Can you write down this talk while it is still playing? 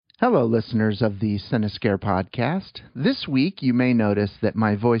Hello, listeners of the Cinescare podcast. This week, you may notice that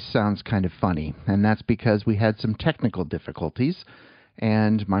my voice sounds kind of funny, and that's because we had some technical difficulties,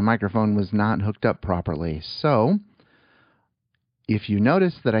 and my microphone was not hooked up properly. So, if you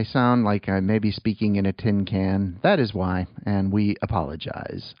notice that I sound like I may be speaking in a tin can, that is why, and we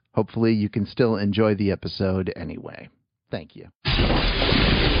apologize. Hopefully, you can still enjoy the episode anyway. Thank you.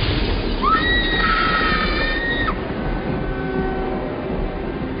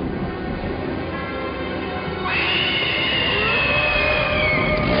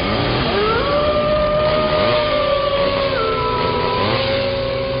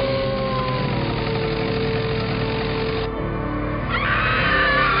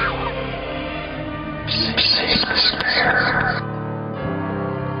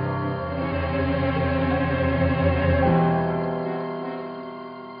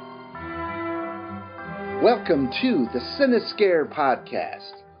 Welcome to the Cinescare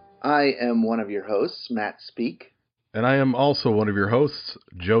podcast. I am one of your hosts, Matt Speak. And I am also one of your hosts,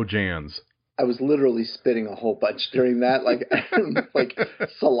 Joe Jans. I was literally spitting a whole bunch during that. Like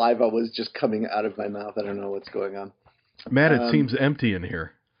saliva was just coming out of my mouth. I don't know what's going on. Matt, it seems empty in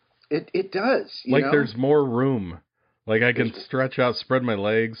here. It does. You know? There's more room. Like I can stretch out, spread my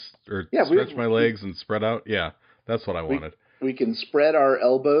legs, or stretch my legs and spread out. Yeah, that's what I wanted. We can spread our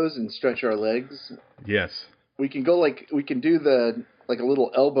elbows and stretch our legs. Yes. We can do a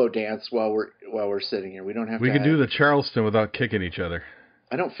little elbow dance while we're sitting here. We don't have. We can do the Charleston without kicking each other.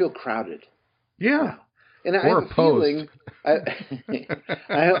 I don't feel crowded. Yeah. And I have a feeling. I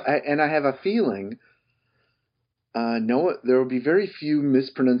have a feeling. There will be very few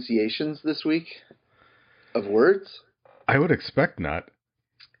mispronunciations this week of words. I would expect not.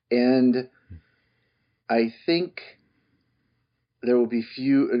 And I think there will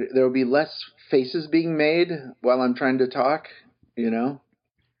be less faces being made while I'm trying to talk, you know?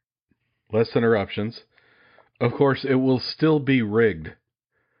 Less interruptions. Of course, it will still be rigged.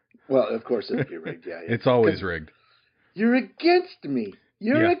 Well, of course it'll be rigged, yeah. It's always rigged. You're against me.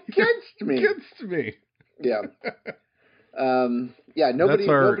 Against me. Against me. Yeah.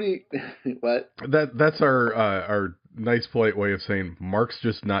 Nobody. What? That's our nice, polite way of saying Mark's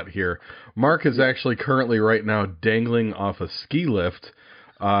just not here. Mark is actually currently right now dangling off a ski lift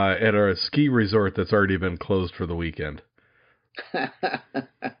at a ski resort that's already been closed for the weekend.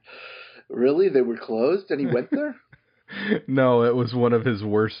 Really? They were closed and he went there? No, it was one of his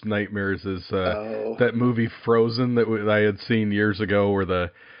worst nightmares is that movie Frozen that I had seen years ago where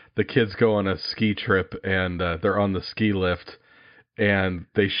the kids go on a ski trip and they're on the ski lift and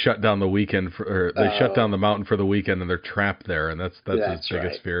they shut down the shut down the mountain for the weekend and they're trapped there, and that's his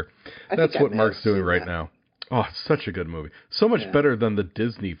biggest fear. That's what Mark's doing right now. Oh, it's such a good movie. So much better than the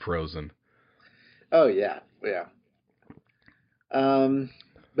Disney Frozen. Oh, yeah. Yeah.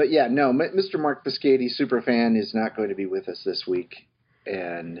 But yeah, no, Mr. Marc Biscati, Superfan, is not going to be with us this week.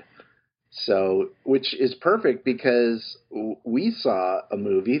 And so, which is perfect because we saw a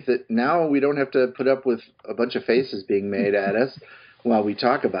movie that now we don't have to put up with a bunch of faces being made at us while we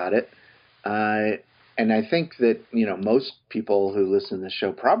talk about it. And I think that, most people who listen to the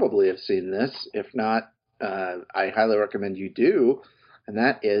show probably have seen this. If not, I highly recommend you do. And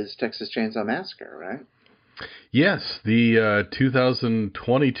that is Texas Chainsaw Massacre, right? Yes, the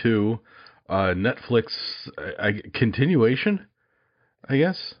 2022 Netflix continuation, I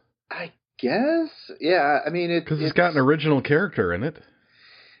guess. I guess, yeah. I mean, because it's got an original character in it.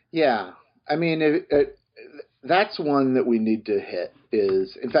 Yeah, I mean, that's one that we need to hit.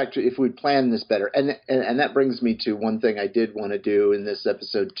 In fact, if we plan this better, and that brings me to one thing I did want to do in this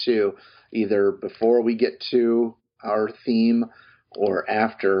episode too, either before we get to our theme or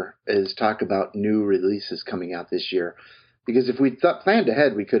after, is talk about new releases coming out this year. Because if we planned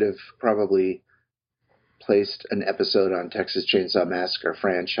ahead, we could have probably placed an episode on Texas Chainsaw Massacre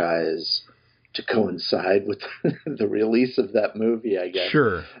franchise to coincide with the release of that movie, I guess.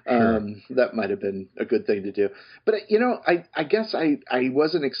 Sure. That might have been a good thing to do. But, I guess I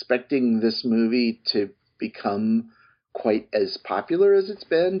wasn't expecting this movie to become quite as popular as it's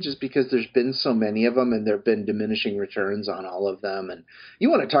been, just because there's been so many of them and there have been diminishing returns on all of them. And you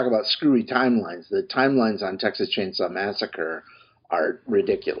want to talk about screwy timelines. The timelines on Texas Chainsaw Massacre are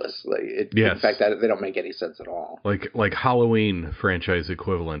ridiculous. Yes. In fact, they don't make any sense at all. Like Halloween franchise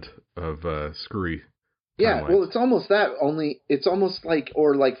equivalent of screwy. Yeah, well, it's almost that. Only it's almost like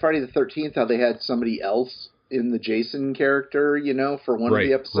Friday the 13th, how they had somebody else in the Jason character, for one of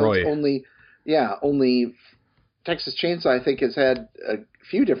the episodes. Roy. Only Texas Chainsaw, I think, has had a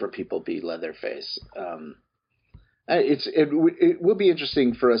few different people be Leatherface. It will be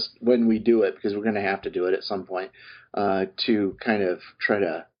interesting for us when we do it, because we're going to have to do it at some point, to kind of try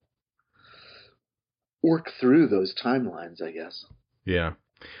to work through those timelines, I guess. Yeah.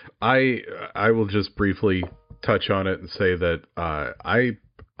 I will just briefly touch on it and say that I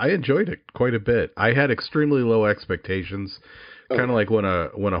enjoyed it quite a bit. I had extremely low expectations, kind of like when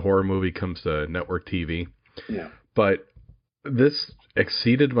a horror movie comes to network TV. Yeah. But this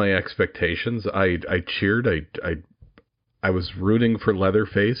exceeded my expectations. I cheered. I was rooting for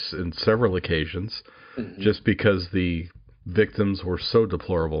Leatherface in several occasions, just because the victims were so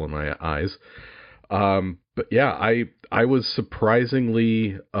deplorable in my eyes. But yeah, I was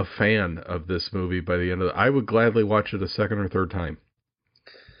surprisingly a fan of this movie by the end of it. I would gladly watch it a second or third time.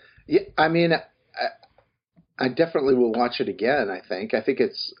 Yeah, I mean, I definitely will watch it again. I think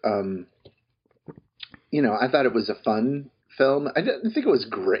it's, I thought it was a fun film. I didn't think it was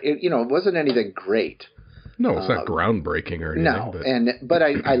great. It wasn't anything great. No, it's not groundbreaking or anything. No, but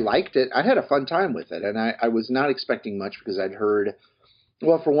I liked it. I had a fun time with it, and I was not expecting much because I'd heard,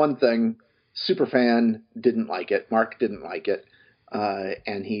 well, for one thing, Superfan didn't like it. Marc didn't like it.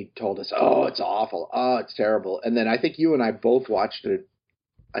 And he told us, oh, it's awful. Oh, it's terrible. And then I think you and I both watched it.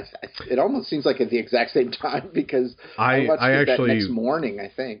 It almost seems like at the exact same time because I watched it that next morning, I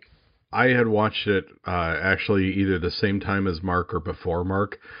think. I had watched it actually either the same time as Marc or before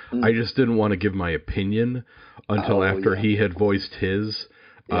Marc. I just didn't want to give my opinion until after he had voiced his,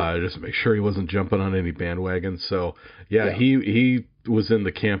 just to make sure he wasn't jumping on any bandwagons. So, he was in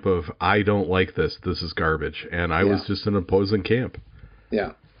the camp of, I don't like this. This is garbage. And I was just in opposing camp.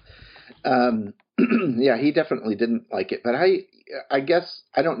 Yeah. He definitely didn't like it. But I guess,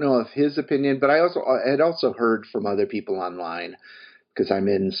 I don't know of his opinion, but I had also heard from other people online, because I'm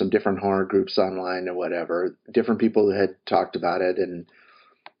in some different horror groups online or whatever. Different people had talked about it, and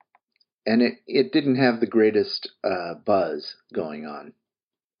it didn't have the greatest buzz going on.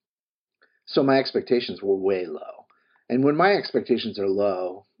 So my expectations were way low. And when my expectations are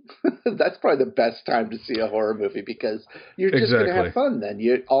low, that's probably the best time to see a horror movie, because you're just going to have fun then.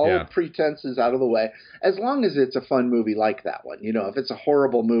 All pretense is out of the way, as long as it's a fun movie like that one. If it's a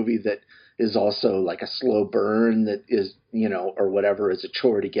horrible movie that is also like a slow burn that is, or whatever, is a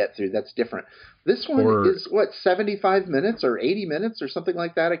chore to get through, that's different. This one is, 75 minutes or 80 minutes or something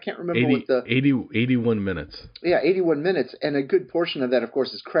like that? I can't remember 81 minutes. Yeah, 81 minutes. And a good portion of that, of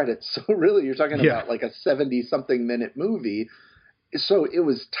course, is credits. So really, you're talking about like a 70-something minute movie. So it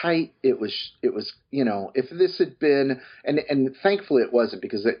was tight. It was, if this had been, and thankfully it wasn't,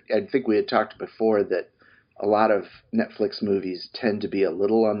 because I think we had talked before that a lot of Netflix movies tend to be a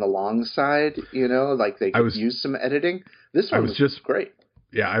little on the long side, like they could use some editing. This one was just great.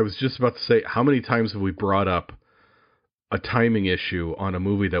 Yeah, I was just about to say, how many times have we brought up a timing issue on a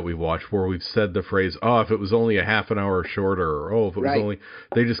movie that we watched where we've said the phrase, oh, if it was only a half an hour shorter, or if it was only,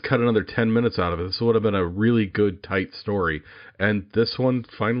 they just cut another 10 minutes out of it. This would have been a really good, tight story. And this one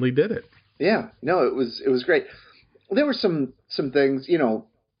finally did it. Yeah, no, it was great. There were some things,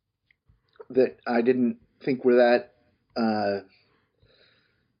 that I didn't think were that,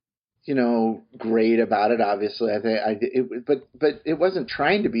 great about it. Obviously, but it wasn't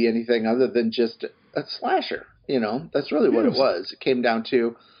trying to be anything other than just a slasher. That's really what it was. It came down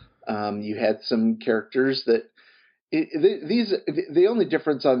to, you had some characters that the only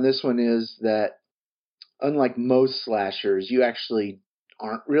difference on this one is that, unlike most slashers, you actually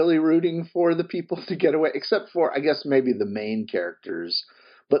aren't really rooting for the people to get away, except for, I guess, maybe the main characters,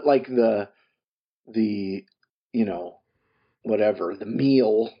 but like the whatever, the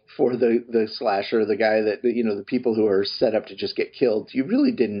meal for the slasher, the guy that, the people who are set up to just get killed, you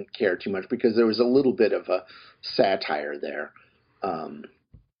really didn't care too much, because there was a little bit of a satire there.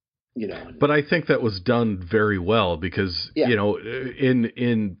 But I think that was done very well, because,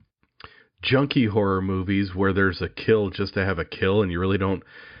 in junkie horror movies where there's a kill just to have a kill and you really don't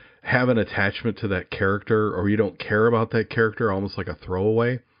have an attachment to that character, or you don't care about that character, almost like a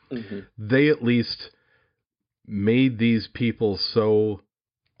throwaway, they at least made these people so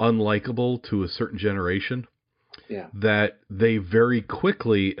unlikable to a certain generation that they very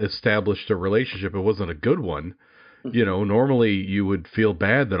quickly established a relationship. It wasn't a good one. Normally you would feel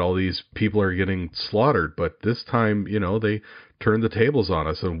bad that all these people are getting slaughtered, but this time, they turned the tables on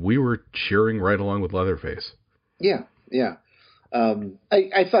us, and we were cheering right along with Leatherface. Yeah.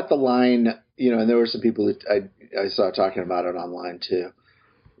 I thought the line, and there were some people that I saw talking about it online too.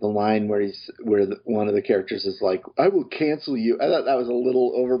 The line where one of the characters is like, "I will cancel you." I thought that was a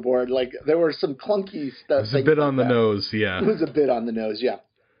little overboard. Like, there were some clunky stuff. It was a bit on the nose, yeah. It was a bit on the nose, yeah.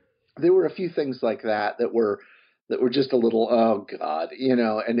 There were a few things like that were just a little, oh God,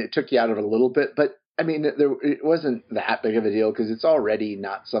 and it took you out of it a little bit. But I mean, it wasn't that big of a deal, because it's already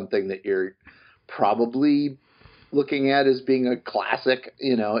not something that you're probably looking at as being a classic.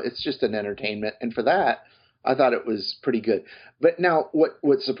 You know, it's just an entertainment, and for that, I thought it was pretty good. But now,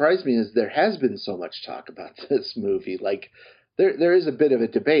 what surprised me is there has been so much talk about this movie. Like, there is a bit of a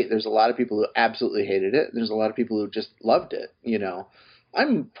debate. There's a lot of people who absolutely hated it, and there's a lot of people who just loved it. You know,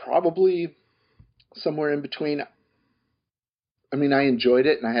 I'm probably somewhere in between. I mean, I enjoyed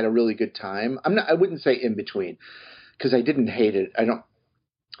it and I had a really good time. I wouldn't say in between, because I didn't hate it. I don't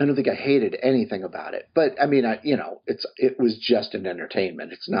think I hated anything about it. But I mean, it was just an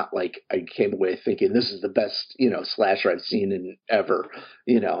entertainment. It's not like I came away thinking this is the best, slasher I've seen in ever.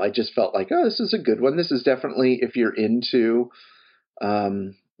 I just felt like, oh, this is a good one. This is definitely, if you're into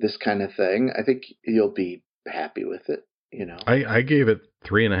this kind of thing, I think you'll be happy with it. I gave it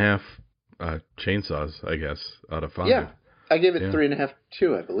 3.5 chainsaws, I guess, out of 5. Yeah. I gave it 3.5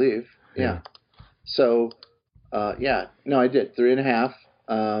 too, I believe. Yeah. So, no, I did 3.5.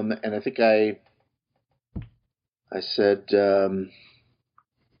 And I think I said,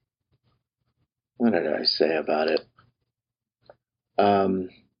 what did I say about it? I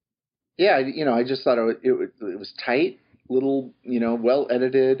just thought it was tight, little, well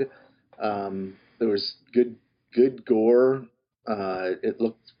edited. There was good gore. It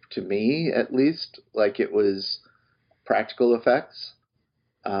looked to me, at least, like it was practical effects.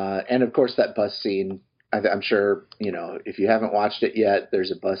 And of course that bus scene, I'm sure, if you haven't watched it yet,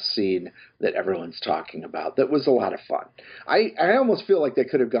 there's a bus scene that everyone's talking about that was a lot of fun. I almost feel like they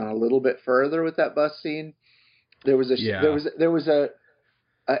could have gone a little bit further with that bus scene. I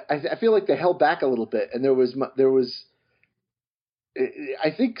feel like they held back a little bit, and there was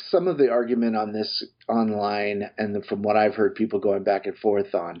I think some of the argument on this online, and from what I've heard people going back and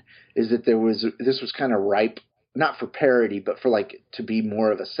forth on, is that this was kind of ripe, not for parody, but for like to be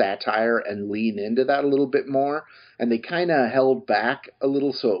more of a satire and lean into that a little bit more. And they kind of held back a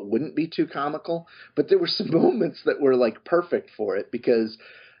little so it wouldn't be too comical. But there were some moments that were like perfect for it, because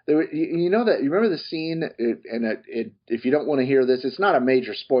there were, you remember the scene, if you don't want to hear this, it's not a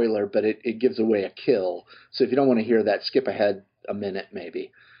major spoiler, but it gives away a kill. So if you don't want to hear that, skip ahead a minute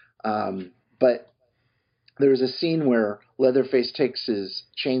maybe. But there was a scene where Leatherface takes his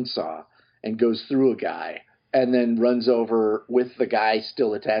chainsaw and goes through a guy, and then runs over with the guy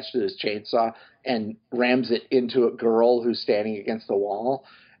still attached to his chainsaw and rams it into a girl who's standing against the wall.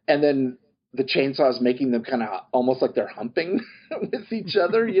 And then the chainsaw is making them kind of almost like they're humping with each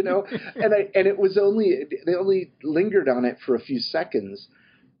other, and it was they only lingered on it for a few seconds.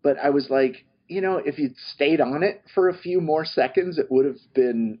 But I was like, if you'd stayed on it for a few more seconds, it would have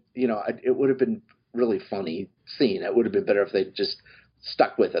been, it would have been really funny scene. It would have been better if they just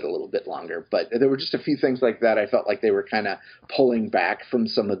stuck with it a little bit longer. But there were just a few things like that. I felt like they were kind of pulling back from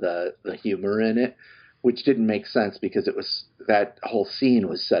some of the humor in it, which didn't make sense because that whole scene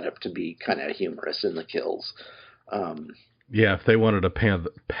was set up to be kind of humorous in the kills. If they wanted to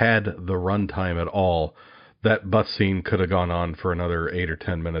pad the runtime at all, that bus scene could have gone on for another 8 or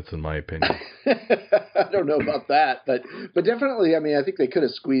 10 minutes, in my opinion. I don't know about that, but definitely, I mean, I think they could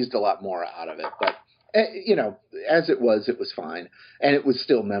have squeezed a lot more out of it. But as it was fine, and it was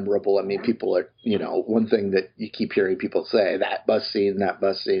still memorable. I mean, people are, one thing that you keep hearing people say, that bus scene.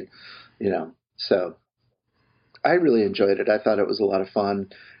 So I really enjoyed it. I thought it was a lot of fun.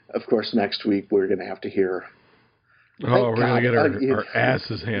 Of course, next week we're going to have to hear. Oh, we're going to get our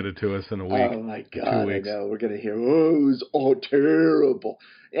asses handed to us in a week. Oh, my God, I know. We're going to hear, it was all terrible.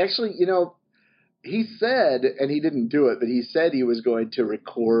 Actually, he said, and he didn't do it, but he said he was going to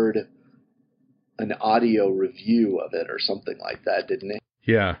record an audio review of it or something like that, didn't he?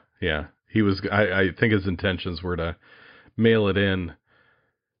 Yeah. He was, I think his intentions were to mail it in,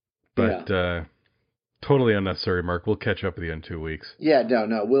 but totally unnecessary, Mark. We'll catch up with you in 2 weeks. Yeah,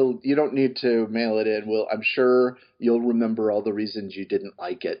 no. You don't need to mail it in. I'm sure you'll remember all the reasons you didn't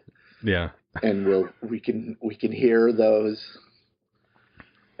like it. Yeah. And we can hear those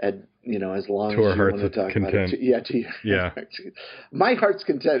at, as long as you want to talk about it. Yeah. My heart's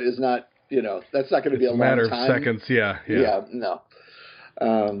content is not, that's not going to be a long time. It's a matter of seconds. Yeah. Yeah, no.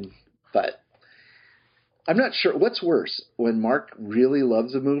 But I'm not sure what's worse, when Mark really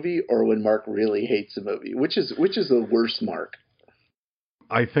loves a movie or when Mark really hates a movie. Which is the worst Mark?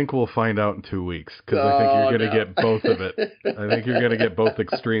 I think we'll find out in 2 weeks, because I think you're going to get both of it. I think you're going to get both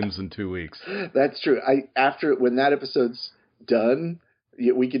extremes in 2 weeks. That's true. When that episode's done,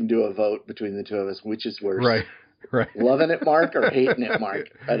 we can do a vote between the two of us, which is worse. Right. Loving it, Mark, or hating it, Mark?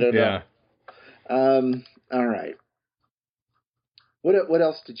 I don't know. All right. What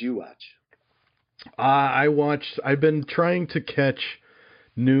else did you watch? I've been trying to catch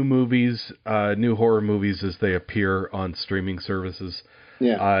new movies, new horror movies as they appear on streaming services.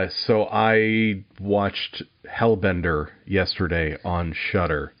 Yeah. So I watched Hellbender yesterday on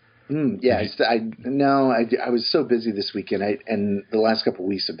Shudder. Yeah, I was so busy this weekend. And the last couple of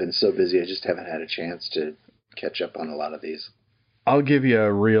weeks have been so busy. I just haven't had a chance to catch up on a lot of these. I'll give you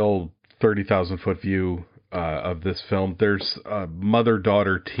a real 30,000-foot view of this film. There's a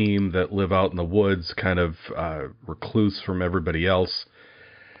mother-daughter team that live out in the woods, kind of recluse from everybody else.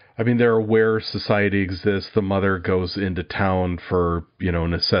 I mean, they're aware society exists. The mother goes into town for,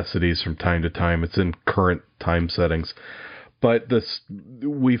 necessities from time to time. It's in current time settings. But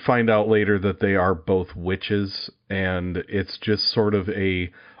we find out later that they are both witches, and it's just sort of a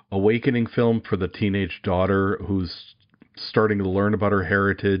awakening film for the teenage daughter who's starting to learn about her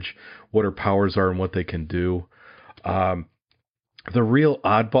heritage, what her powers are, and what they can do. The real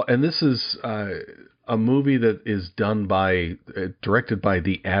oddball, and this is a movie that is directed by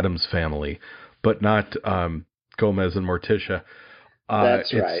the Addams family, but not Gomez and Morticia.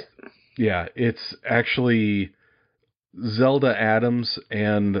 That's right. Yeah, it's actually Zelda Addams,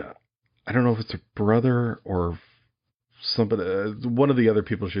 and I don't know if it's a brother or somebody, one of the other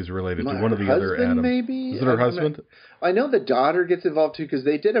people she's related to, one of the other Addams. Maybe? Is it her husband? I know the daughter gets involved too, because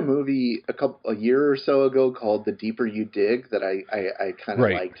they did a movie a year or so ago called The Deeper You Dig that I kind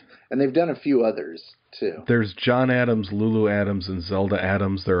of liked, and they've done a few others too. There's John Adams, Lulu Adams, and Zelda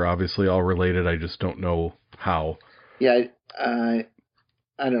Adams. They're obviously all related. I just don't know how. Yeah, I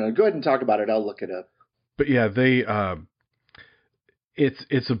don't know. Go ahead and talk about it. I'll look it up. But yeah,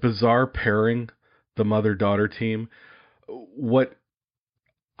 it's a bizarre pairing, the mother-daughter team. What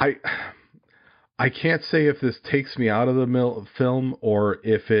I can't say if this takes me out of the film or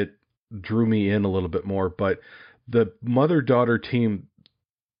if it drew me in a little bit more, but the mother-daughter team,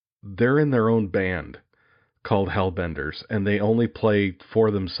 they're in their own band called Hellbenders, and they only play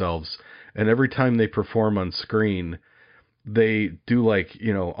for themselves. And every time they perform on screen, they do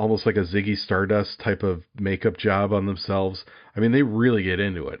almost like a Ziggy Stardust type of makeup job on themselves. I mean, they really get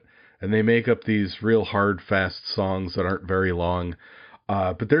into it. And they make up these real hard, fast songs that aren't very long.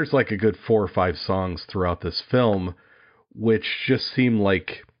 But there's like a good 4 or 5 songs throughout this film, which just seem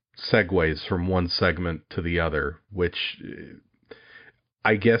like segues from one segment to the other, which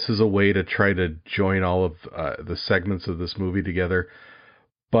I guess is a way to try to join all of the segments of this movie together.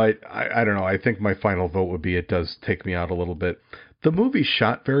 But I don't know. I think my final vote would be it does take me out a little bit. The movie's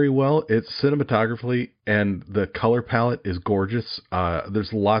shot very well. It's cinematographically, and the color palette is gorgeous.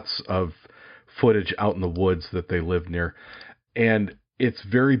 There's lots of footage out in the woods that they live near. And it's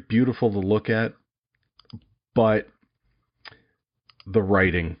very beautiful to look at. But the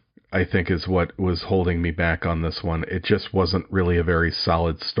writing, I think, is what was holding me back on this one. It just wasn't really a very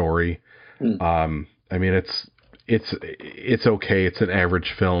solid story. I mean, it's okay. It's an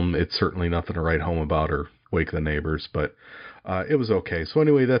average film. It's certainly nothing to write home about or wake the neighbors, but it was okay. So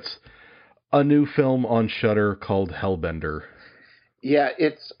anyway, that's a new film on Shudder called Hellbender. Yeah,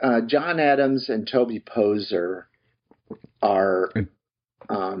 it's John Adams and Toby Poser are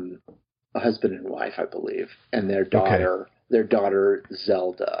a husband and wife, I believe, and their daughter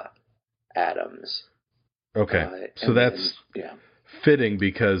Zelda Adams. Okay, so that's fitting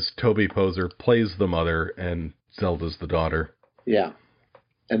because Toby Poser plays the mother and Zelda's the daughter. Yeah.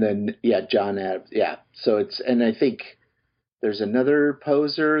 And then, John Adams. Yeah. So and I think there's another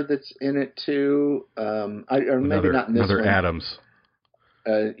Poser that's in it too. Maybe not in this one. Another Adams.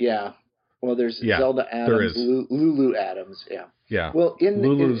 Yeah. Well, there's Zelda Adams. There is. Lulu Adams. Yeah. Yeah. Well,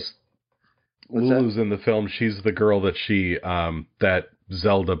 Lulu's in the film. She's the girl that that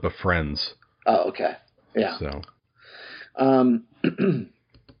Zelda befriends. Oh, okay. Yeah. So.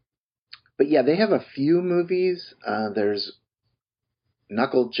 But yeah, they have a few movies. There's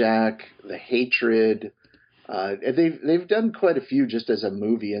Knucklejack, The Hatred. They've done quite a few just as a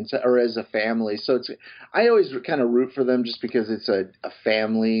movie or as a family. So I always kind of root for them just because it's a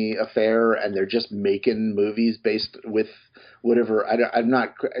family affair and they're just making movies based with whatever. I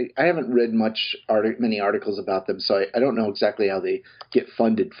haven't read many articles about them, so I don't know exactly how they get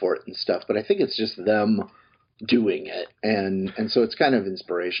funded for it and stuff. But I think it's just them doing it, and so it's kind of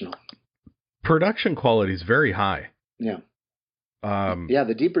inspirational. Production quality is very high. Yeah.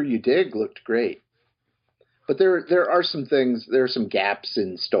 The Deeper You Dig looked great. But there are some things, there are some gaps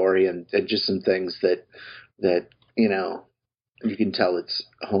in story and just some things that you can tell it's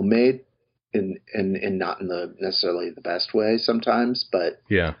homemade and not in necessarily the best way sometimes, but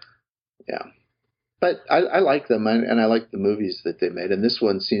yeah. But I like them and I like the movies that they made, and this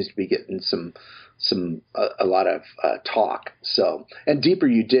one seems to be getting a lot of talk. So, and Deeper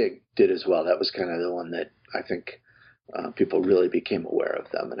You Dig did as well. That was kind of the one that I think people really became aware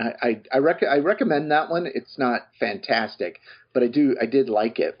of them. And I recommend that one. It's not fantastic, but I did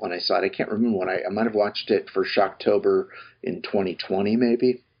like it when I saw it. I can't remember when I might have watched it for Shocktober in 2020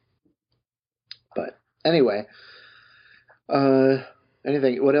 maybe. But anyway,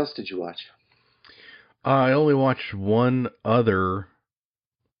 anything? What else did you watch? I only watched one other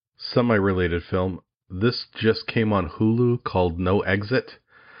semi-related film. This just came on Hulu called No Exit.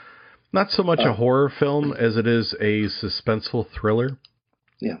 Not so much a horror film as it is a suspenseful thriller.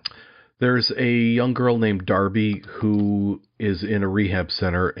 Yeah. There's a young girl named Darby who is in a rehab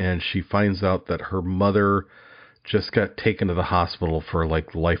center, and she finds out that her mother just got taken to the hospital for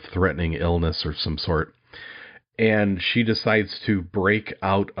like life-threatening illness or some sort. And she decides to break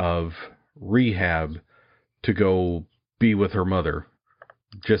out of rehab to go be with her mother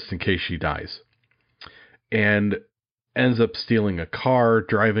just in case she dies. And ends up stealing a car,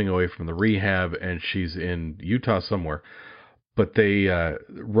 driving away from the rehab, and she's in Utah somewhere. But they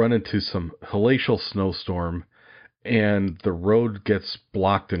run into some hellacious snowstorm, and the road gets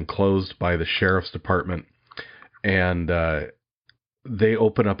blocked and closed by the sheriff's department. And they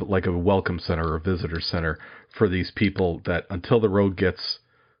open up like a welcome center or a visitor center for these people that until the road gets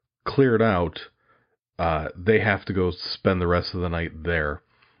cleared out, they have to go spend the rest of the night there.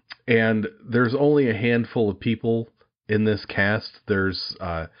 And there's only a handful of people in this cast. There's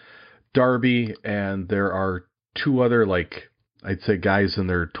Darby, and there are two other, like, I'd say guys in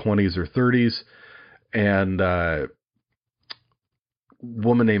their 20s or 30s, and a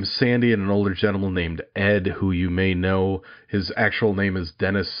woman named Sandy and an older gentleman named Ed, who you may know. His actual name is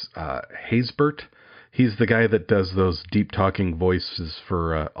Dennis Haysbert. He's the guy that does those deep talking voices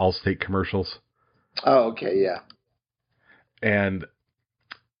for Allstate commercials. Oh, okay, yeah. And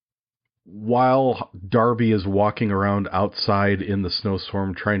while Darby is walking around outside in the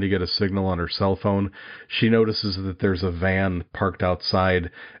snowstorm trying to get a signal on her cell phone, she notices that there's a van parked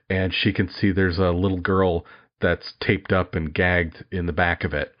outside, and she can see there's a little girl that's taped up and gagged in the back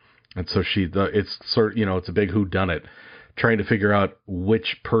of it. And so it's sort of, it's a big whodunit, trying to figure out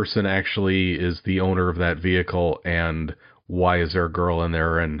which person actually is the owner of that vehicle and why is there a girl in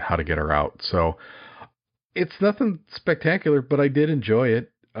there and how to get her out. So it's nothing spectacular, but I did enjoy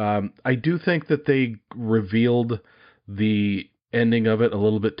it. I do think that they revealed the ending of it a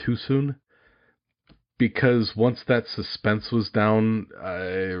little bit too soon, because once that suspense was down,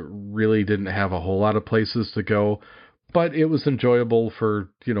 I really didn't have a whole lot of places to go, but it was enjoyable for,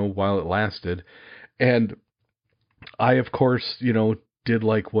 while it lasted. And I, of course, did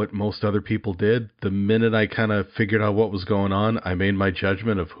like what most other people did. The minute I kind of figured out what was going on, I made my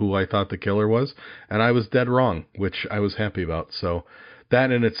judgment of who I thought the killer was, and I was dead wrong, which I was happy about. So that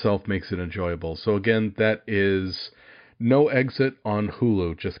in itself makes it enjoyable. So again, that is No Exit on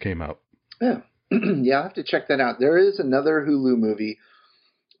Hulu, just came out. Yeah. Yeah, I'll have to check that out. There is another Hulu movie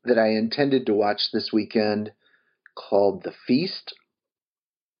that I intended to watch this weekend called The Feast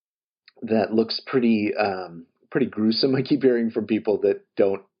that looks pretty gruesome. I keep hearing from people that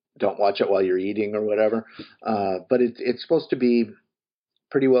don't watch it while you're eating or whatever. But it's supposed to be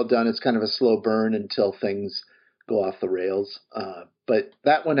pretty well done. It's kind of a slow burn until things go off the rails. But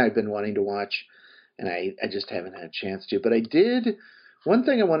that one I've been wanting to watch, and I just haven't had a chance to. But I did. One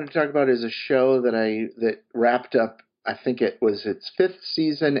thing I wanted to talk about is a show that wrapped up. I think it was its 5th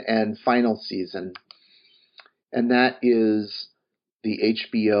season and final season, and that is the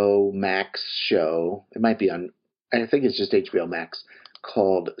HBO Max show. It might be on. I think it's just HBO Max,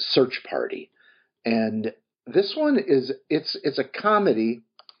 called Search Party, and this one it's a comedy.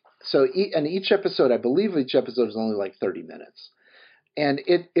 So each episode, I believe each episode is only like 30 minutes. And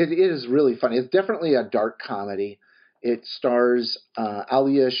it is really funny. It's definitely a dark comedy. It stars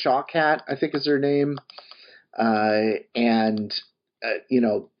Alia Shawkat, I think is her name. And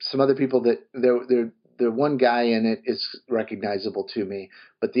some other people that the one guy in it is recognizable to me,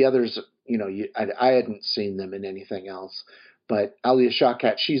 but the others, I hadn't seen them in anything else. But Alia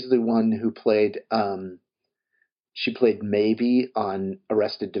Shawkat, she's the one who played she played Maybe on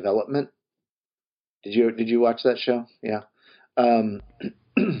Arrested Development. Did you watch that show? Yeah.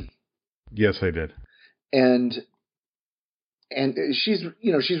 Yes, I did. And she's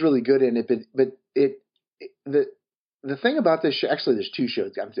really good in it, but the thing about this show, actually there's 2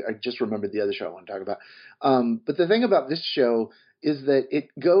 shows. I just remembered the other show I want to talk about. But the thing about this show is that it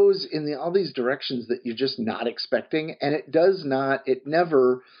goes in all these directions that you're just not expecting, and it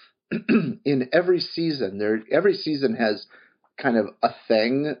never in every season every season has kind of a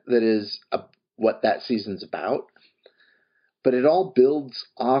thing that is what that season's about, but it all builds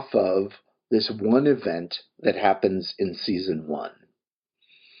off of this one event that happens in season 1.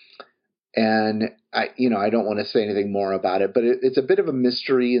 And I don't want to say anything more about it, but it's a bit of a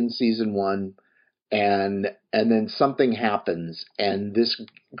mystery in season 1. And then something happens, and this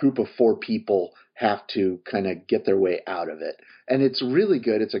group of 4 people have to kind of get their way out of it. And it's really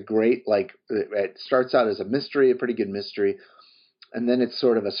good. It's a great, it starts out as a mystery, a pretty good mystery, and then it's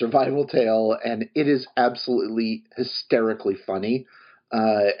sort of a survival tale, and it is absolutely hysterically funny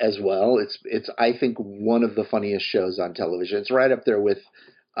as well. It's I think one of the funniest shows on television. It's right up there with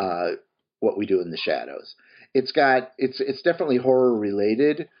What We Do in the Shadows. It's definitely horror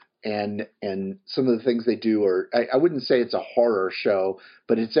related, and some of the things they do are, I wouldn't say it's a horror show,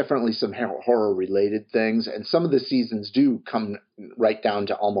 but it's definitely some horror related things, and some of the seasons do come right down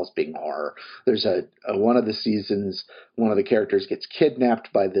to almost being horror. There's one of the seasons, one of the characters gets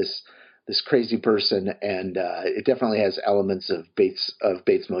kidnapped by this crazy person, and it definitely has elements of Bates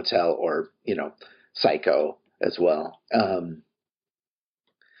Motel, or Psycho as well.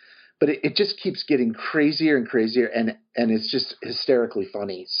 But it just keeps getting crazier and crazier, and it's just hysterically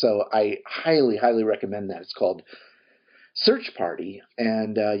funny. So I highly, highly recommend that. It's called Search Party,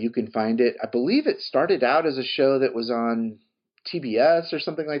 and you can find it. I believe it started out as a show that was on TBS or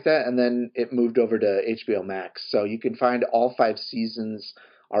something like that, and then it moved over to HBO Max. So you can find all 5 seasons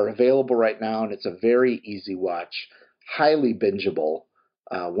are available right now, and it's a very easy watch, highly bingeable.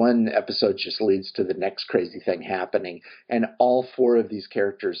 One episode just leads to the next crazy thing happening, and all 4 of these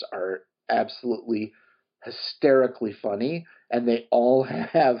characters are absolutely hysterically funny, and they all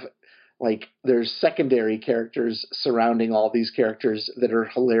have, there's secondary characters surrounding all these characters that are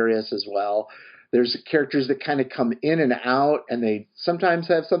hilarious as well. There's characters that kind of come in and out, and they sometimes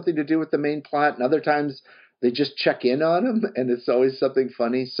have something to do with the main plot, and other times they just check in on them, and it's always something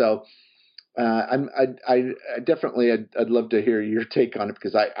funny. So I definitely, I'd love to hear your take on it,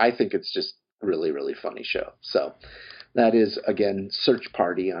 because I think it's just really, really funny show. So that is, again, Search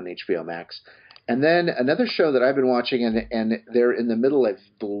Party on HBO Max. And then another show that I've been watching, and they're in the middle, I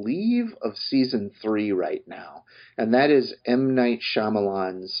believe, of season 3 right now, and that is M. Night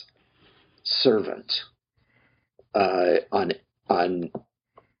Shyamalan's Servant on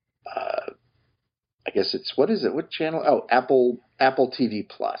I guess it's, what is it? What channel? Oh, Apple TV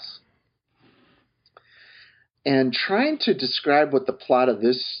Plus. And trying to describe what the plot of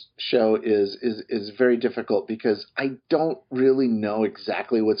this show is very difficult, because I don't really know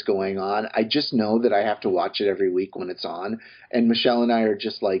exactly what's going on. I just know that I have to watch it every week when it's on, and Michelle and I are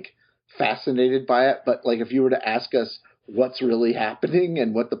just fascinated by it. But if you were to ask us what's really happening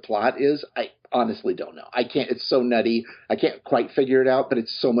and what the plot is, I honestly don't know. I can't. It's so nutty. I can't quite figure it out, but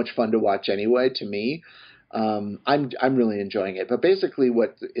it's so much fun to watch anyway. To me, I'm really enjoying it. But basically,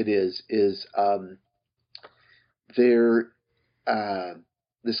 what it is there,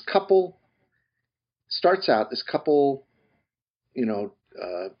 this couple starts out,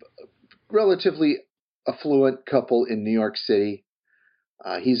 relatively affluent couple in New York City.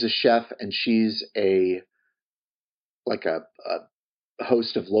 He's a chef, and she's a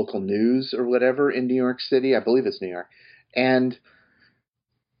host of local news or whatever in New York City. I believe it's New York. And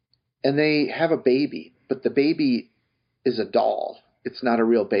they have a baby, but the baby is a doll. It's not a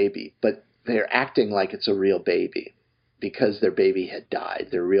real baby, but they're acting like it's a real baby, because their baby had died.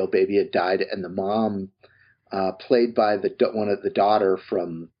 Their real baby had died, and the mom, played by one of the daughter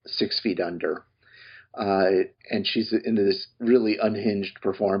from 6 Feet Under, and she's into this really unhinged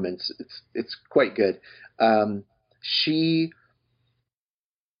performance. It's quite good. She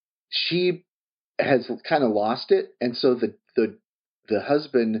has kind of lost it, and so the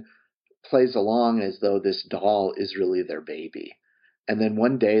husband plays along as though this doll is really their baby. And then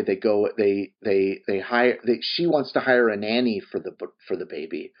one day she wants to hire a nanny for the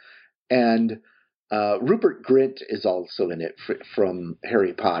baby. And Rupert Grint is also in it from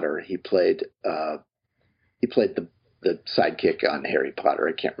Harry Potter. He played the sidekick on Harry Potter.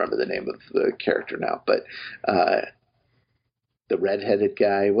 I can't remember the name of the character now, but the redheaded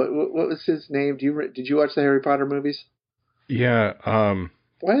guy. What was his name? Did you watch the Harry Potter movies? Yeah.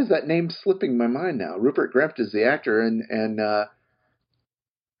 Why is that name slipping my mind now? Rupert Grint is the actor, and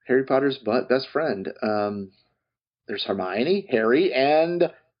Harry Potter's best friend. There's Hermione, Harry,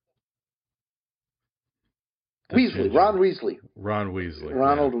 and Weasley. Ron Weasley.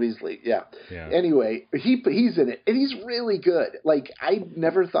 Ronald Weasley. Yeah. Anyway, he's in it, and he's really good. I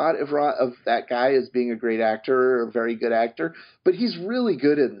never thought of that guy as being a great actor or a very good actor, but he's really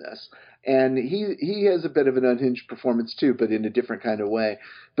good in this. And he has a bit of an unhinged performance too, but in a different kind of way.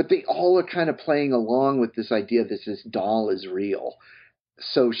 But they all are kind of playing along with this idea that this doll is real.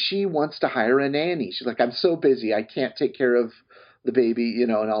 So she wants to hire a nanny. She's like, I'm so busy, I can't take care of the baby,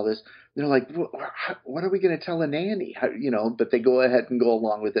 and all this. They're like, what are we going to tell a nanny? But they go ahead and go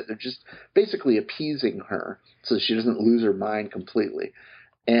along with it. They're just basically appeasing her so she doesn't lose her mind completely.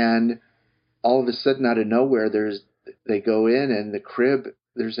 And all of a sudden, out of nowhere, they go in, and the crib,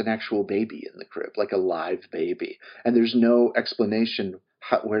 there's an actual baby in the crib, like a live baby. And there's no explanation,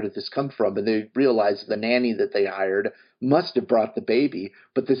 where did this come from? And they realize the nanny that they hired must have brought the baby,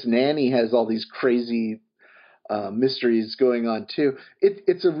 but this nanny has all these crazy mysteries going on too.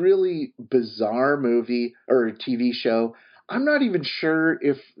 It's a really bizarre movie or a TV show. I'm not even sure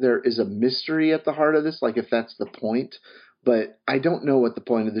if there is a mystery at the heart of this, like if that's the point. But I don't know what the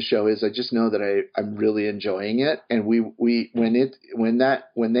point of the show is. I just know that I'm really enjoying it. And when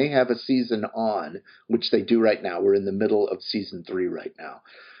they have a season on, which they do right now, we're in the middle of season 3 right now.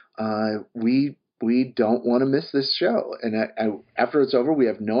 We don't want to miss this show. And after it's over, we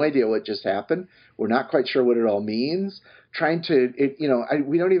have no idea what just happened. We're not quite sure what it all means.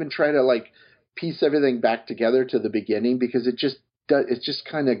 We don't even try to like piece everything back together to the beginning, because it's just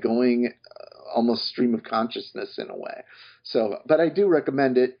kind of going almost stream of consciousness in a way. So, but I do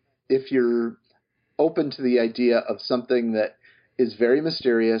recommend it if you're open to the idea of something that is very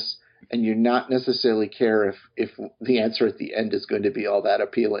mysterious and you not necessarily care if the answer at the end is going to be all that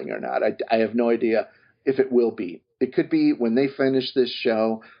appealing or not. I have no idea if it will be. It could be when they finish this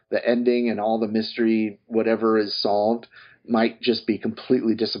show, the ending and all the mystery, whatever is solved, might just be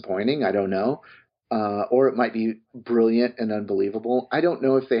completely disappointing. I don't know. Or it might be brilliant and unbelievable. I don't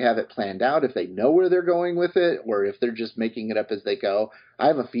know if they have it planned out, if they know where they're going with it, or if they're just making it up as they go. I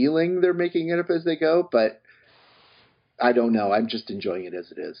have a feeling they're making it up as they go, but I don't know. I'm just enjoying it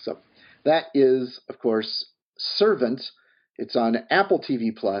as it is. So that is, of course, Servant. It's on Apple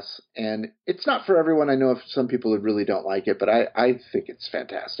TV Plus, and it's not for everyone. I know some people who really don't like it, but I think it's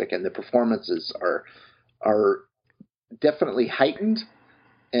fantastic, and the performances are definitely heightened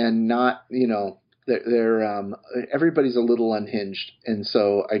and not, they're everybody's a little unhinged, and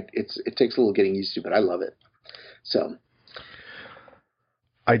so it takes a little getting used to, but I love it. So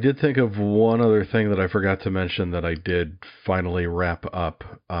I did think of one other thing that I forgot to mention that I did finally wrap up.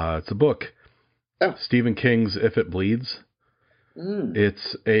 It's a book. Oh. Stephen King's If It Bleeds.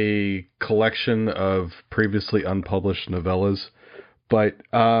 It's a collection of previously unpublished novellas, but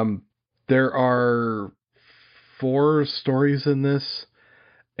there are 4 stories in this,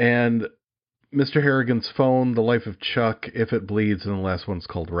 and Mr. Harrigan's Phone, The Life of Chuck, If It Bleeds, and the last one's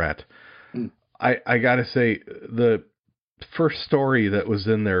called Rat. I gotta say, the first story that was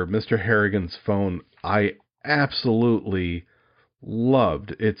in there, Mr. Harrigan's Phone, I absolutely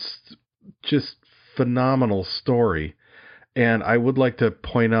loved. It's just phenomenal story. And I would like to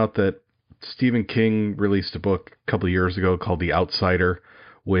point out that Stephen King released a book a couple of years ago called The Outsider,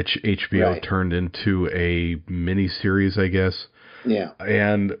 which HBO turned into a mini-series, I guess. Yeah.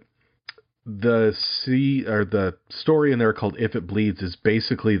 And the story in there called If It Bleeds is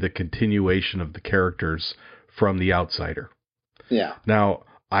basically the continuation of the characters from The Outsider. Yeah. Now,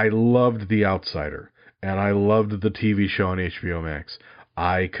 I loved The Outsider, and I loved the TV show on HBO Max.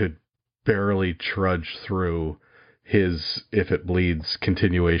 I could barely trudge through his If It Bleeds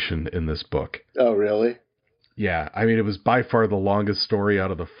continuation in this book. Oh, really? Yeah. I mean, it was by far the longest story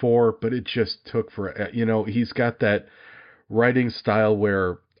out of the 4, but it just took he's got that writing style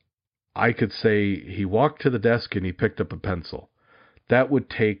where I could say he walked to the desk and he picked up a pencil. That would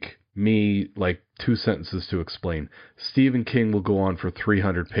take me like 2 sentences to explain. Stephen King will go on for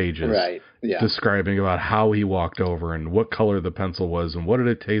 300 pages describing about how he walked over and what color the pencil was and what did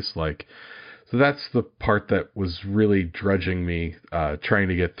it taste like. So that's the part that was really drudging me trying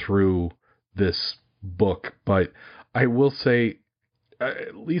to get through this book. But I will say,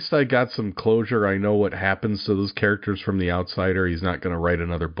 at least I got some closure. I know what happens to those characters from The Outsider. He's not going to write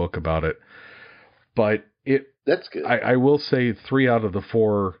another book about it. But that's good. I will say 3 out of the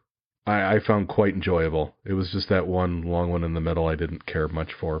 4 I found quite enjoyable. It was just that one long one in the middle I didn't care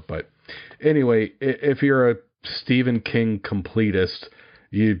much for. But anyway, if you're a Stephen King completist,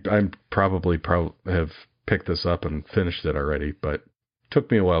 I probably have picked this up and finished it already, but it took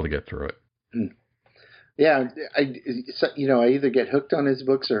me a while to get through it. Yeah, I either get hooked on his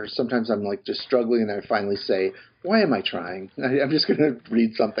books or sometimes I'm like just struggling and I finally say, why am I trying? I'm just going to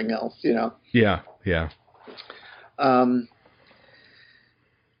read something else, Yeah.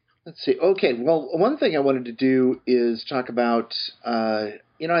 Let's see. Okay, well, one thing I wanted to do is talk about, I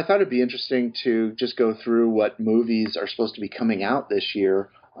thought it'd be interesting to just go through what movies are supposed to be coming out this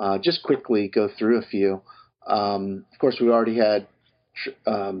year. Just quickly go through a few. Of course, we already had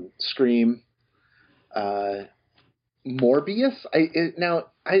Scream. Morbius.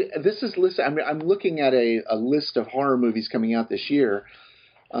 This is listed. I'm looking at a list of horror movies coming out this year,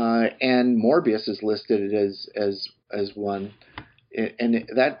 and Morbius is listed as one. And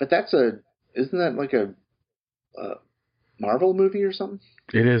isn't that like a Marvel movie or something?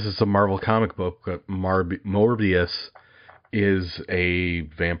 It is. It's a Marvel comic book, but Morbius is a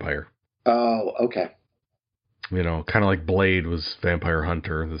vampire. Oh, okay. You know, kind of like Blade was Vampire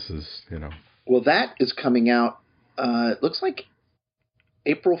Hunter. This is, you know. Well, that is coming out. It looks like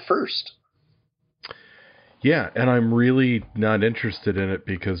April 1st. Yeah, and I'm really not interested in it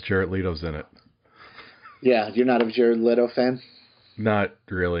because Jared Leto's in it. Yeah, you're not a Jared Leto fan? Not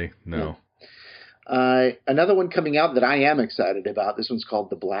really, no. Another one coming out that I am excited about. This one's called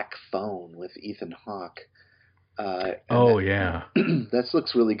The Black Phone with Ethan Hawke. Yeah. That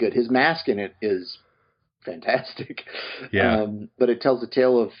looks really good. His mask in it is fantastic. Yeah. But it tells the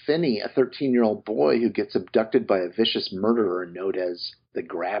tale of Finney, a 13-year-old boy who gets abducted by a vicious murderer known as the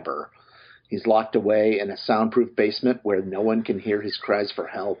Grabber. He's locked away in a soundproof basement where no one can hear his cries for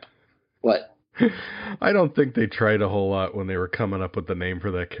help. What? I don't think they tried a whole lot when they were coming up with the name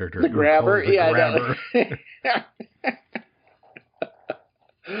for that character. The Grabber? The Grabber.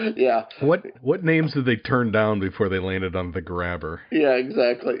 Yeah. What names did they turn down before they landed on the Grabber? Yeah,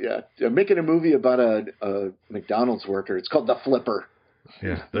 exactly. Yeah. They're making a movie about a McDonald's worker. It's called The Flipper.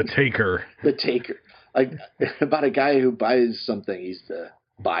 Yeah, The Taker. The Taker. About a guy who buys something. He's the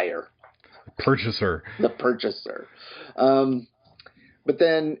buyer. Purchaser. The purchaser. But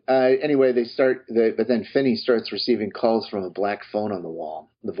then, anyway, but then Finney starts receiving calls from a black phone on the wall.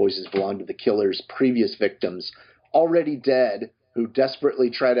 The voices belong to the killer's previous victims, already dead, who desperately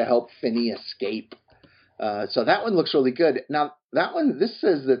try to help Finney escape. So that one looks really good. Now, this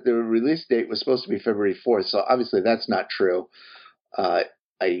says that the release date was supposed to be February 4th, so obviously that's not true. I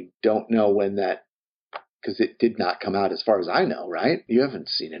don't know when that, because it did not come out as far as I know, right? You haven't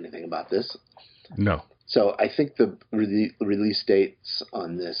seen anything about this. No. So I think the release dates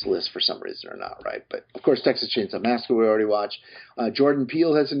on this list for some reason are not right. But, of course, Texas Chainsaw Massacre we already watched. Jordan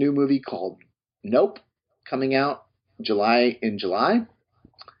Peele has a new movie called Nope coming out in July,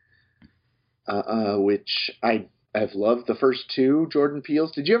 which I've loved the first two Jordan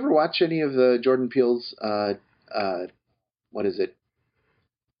Peele's. Did you ever watch any of the Jordan Peele's, what is it?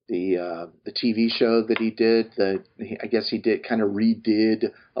 The TV show that he did, I guess he kind of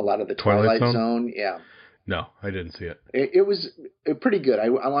redid a lot of the Twilight Zone. Yeah. No, I didn't see it. It was pretty good. I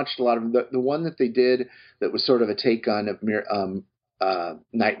watched a lot of them. The one that they did that was sort of a take on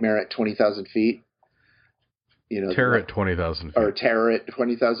Nightmare at 20,000 Feet. You know, Terror at 20,000 feet. Or Terror at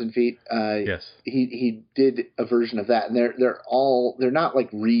 20,000 feet. Yes. He did a version of that, and they're not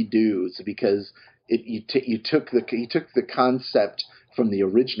like redos because he took the concept from the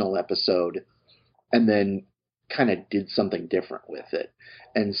original episode and then kind of did something different with it.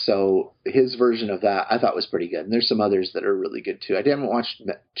 And so his version of that I thought was pretty good. And there's some others that are really good too. I haven't watched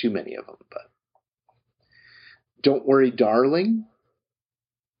too many of them, but Don't Worry, Darling.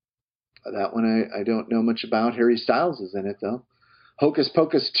 That one I don't know much about. Harry Styles is in it though. Hocus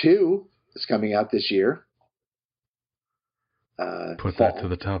Pocus 2 is coming out this year. Put that to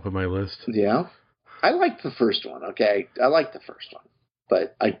the top of my list. Yeah. I liked the first one, okay? I liked the first one.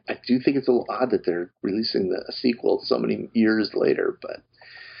 But I do think it's a little odd that they're releasing a sequel so many years later. But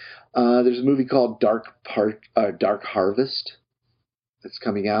there's a movie called Dark Harvest that's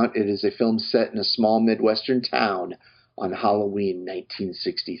coming out. It is a film set in a small Midwestern town on Halloween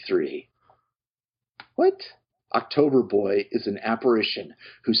 1963. What? October Boy is an apparition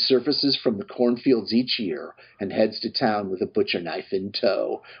who surfaces from the cornfields each year and heads to town with a butcher knife in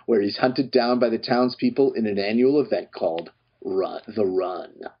tow, where he's hunted down by the townspeople in an annual event called The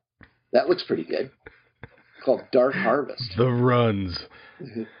Run. That looks pretty good. Called Dark Harvest. The Runs.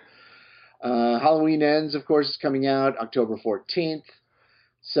 Halloween Ends, of course, is coming out October 14th.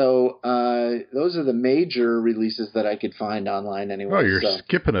 So those are the major releases that I could find online anyway. Oh, you're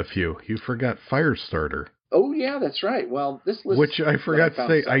skipping a few. You forgot Firestarter. Oh yeah, that's right. Well, this list, which I forgot to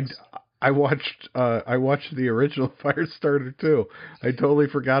say, I watched the original Firestarter too. I totally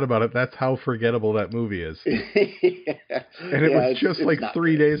forgot about it. That's how forgettable that movie is. Yeah. And it was just like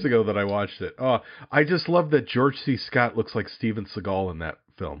 3 days ago that I watched it. Oh, I just love that George C. Scott looks like Steven Seagal in that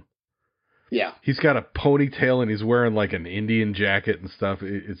film. Yeah. He's got a ponytail and he's wearing like an Indian jacket and stuff.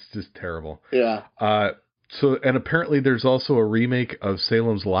 It's just terrible. Yeah. So, and apparently there's also a remake of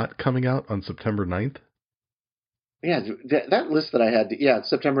Salem's Lot coming out on September 9th. Yeah, that list that I had,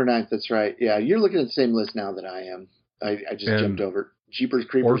 September 9th, that's right. Yeah, you're looking at the same list now that I am. I just jumped over. Jeepers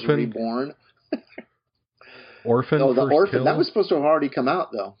Creepers Reborn. Orphan. Oh, the Orphan. Kill. That was supposed to have already come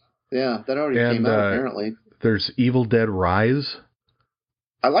out, though. Yeah, that already came out, apparently. There's Evil Dead Rise.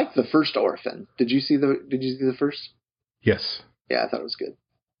 I like the first Orphan. Did you see the first? Yes. Yeah, I thought it was good.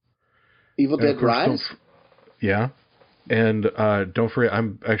 Evil Dead Rise? Yeah. And don't forget,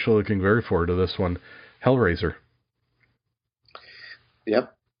 I'm actually looking very forward to this one, Hellraiser.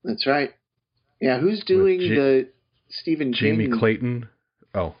 Yep, that's right. Yeah, who's doing the Stephen King? Jamie Clayton.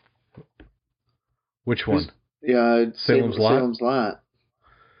 Oh. Which one? Yeah, Salem's Lot? Salem's Lot.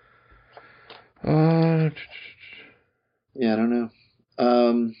 Yeah, I don't know.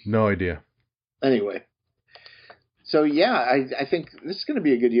 No idea. Anyway. So, yeah, I think this is going to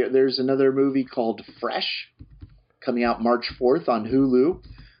be a good year. There's another movie called Fresh coming out March 4th on Hulu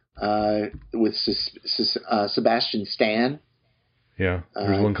with Sebastian Stan. Yeah,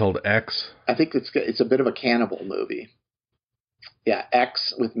 there's one called X. I think it's a bit of a cannibal movie. Yeah,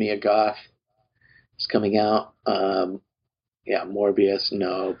 X with Mia Goth is coming out. Yeah, Morbius,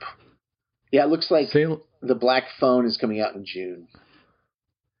 nope. Yeah, it looks like The Black Phone is coming out in June.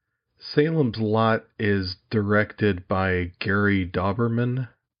 Salem's Lot is directed by Gary Dauberman,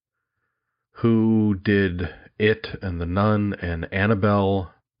 who did It and The Nun and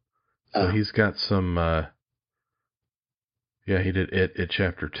Annabelle. So he's got some... yeah, he did It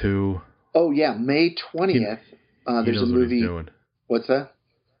Chapter 2. Oh, yeah, May 20th. There's a movie... What he's doing. What's that?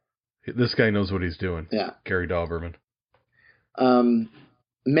 This guy knows what he's doing. Yeah. Gary Dauberman.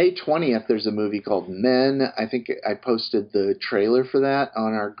 May 20th, there's a movie called Men. I think I posted the trailer for that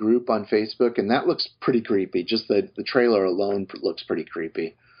on our group on Facebook, and that looks pretty creepy. Just the trailer alone looks pretty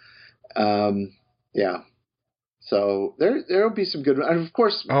creepy. Yeah. So there will be some good... And of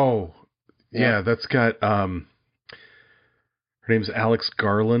course... Oh, yeah, that's got... her name's Alex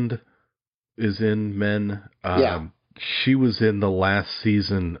Garland is in Men. Yeah. She was in the last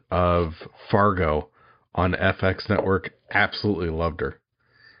season of Fargo on FX Network. Absolutely loved her.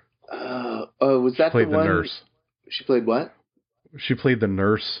 Was that the nurse? She played what? She played the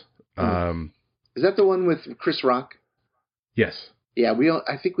nurse. Is that the one with Chris Rock? Yes. Yeah,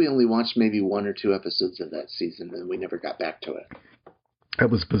 I think we only watched maybe 1 or 2 episodes of that season, and we never got back to it. That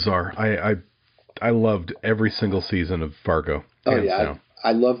was bizarre. I loved every single season of Fargo. Oh yeah,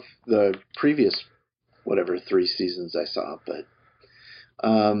 I love the previous 3 seasons I saw, but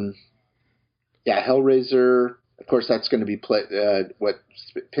yeah, Hellraiser. Of course, that's going to be played.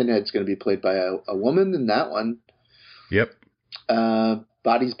 Pinhead's going to be played by a woman in that one. Yep.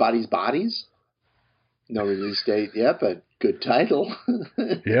 Bodies, Bodies, Bodies. No release date yet, but good title.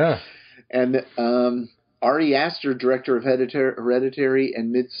 Yeah. And Ari Aster, director of Hereditary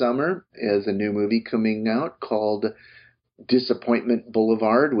and Midsommar, has a new movie coming out called Disappointment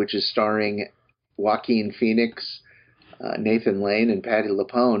Boulevard, which is starring Joaquin Phoenix, Nathan Lane, and Patti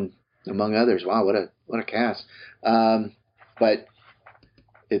LuPone, among others. Wow, what a cast! But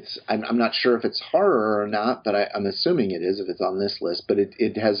I'm not sure if it's horror or not, but I'm assuming it is if it's on this list. But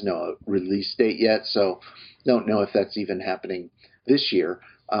it has no release date yet, so don't know if that's even happening this year.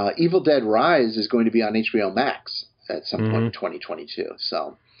 Evil Dead Rise is going to be on HBO Max at some point in 2022.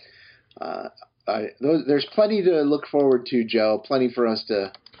 So there's plenty to look forward to, Joe. Plenty for us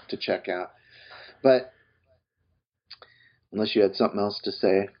to check out. But unless you had something else to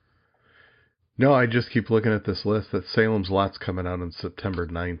say. No, I just keep looking at this list that Salem's Lot's coming out on September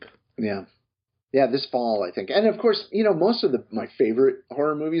 9th. Yeah. Yeah, this fall, I think. And of course, most of my favorite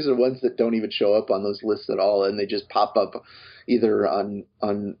horror movies are ones that don't even show up on those lists at all, and they just pop up either on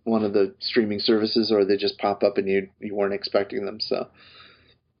one of the streaming services, or they just pop up and you weren't expecting them.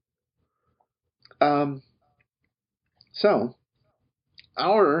 So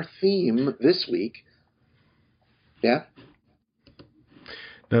our theme this week. Yeah.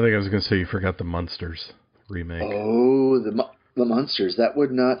 I think I was going to say you forgot the Munsters remake. Oh, the Munsters. That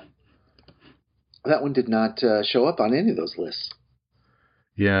one did not show up on any of those lists.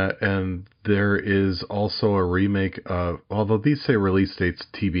 Yeah, and there is also a remake of, although these say release dates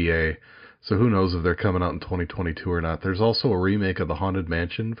TBA, so who knows if they're coming out in 2022 or not. There's also a remake of The Haunted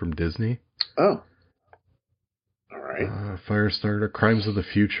Mansion from Disney. Oh. All right. Firestarter, Crimes of the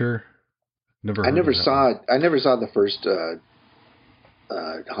Future. I never saw the first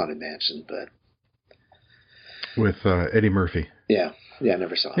Haunted Mansion, but with Eddie Murphy. Yeah, I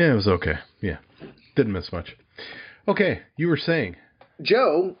never saw it. Yeah, it was okay. Yeah, didn't miss much. Okay, you were saying,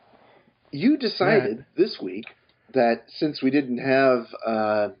 Joe, you decided this week that since we didn't have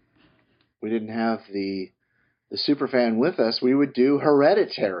the Superfan with us, we would do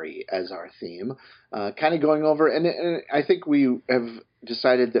Hereditary as our theme, kind of going over, and I think we have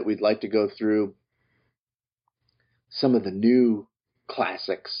decided that we'd like to go through some of the new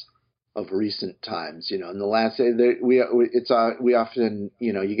classics of recent times. You know, in the last we often,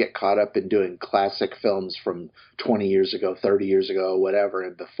 you know, you get caught up in doing classic films from 20 years ago, 30 years ago, whatever,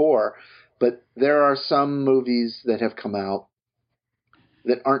 and before. But there are some movies that have come out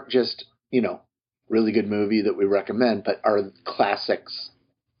that aren't just, you know, really good movie that we recommend, but are classics,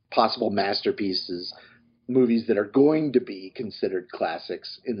 possible masterpieces, movies that are going to be considered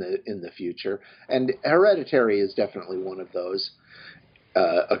classics in the future. And Hereditary is definitely one of those.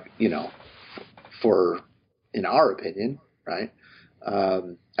 You know, for in our opinion, right?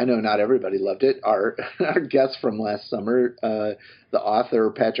 I know not everybody loved it. Our guest from last summer, the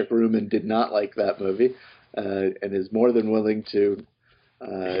author Patrick Ruman, did not like that movie, and is more than willing to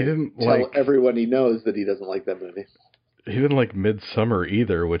tell everyone he knows that he doesn't like that movie. He didn't like Midsummer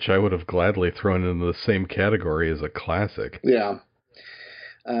either, which I would have gladly thrown into the same category as a classic. Yeah.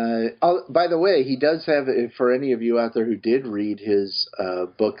 By the way, he does have, for any of you out there who did read his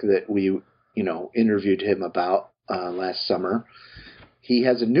book that we, you know, interviewed him about last summer, he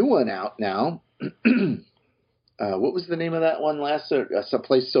has a new one out now. What was the name of that one last? Some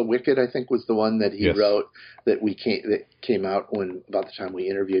Place So Wicked, I think, was the one that he wrote that came out about the time we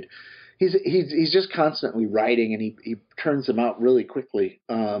interviewed. He's just constantly writing, and he turns them out really quickly.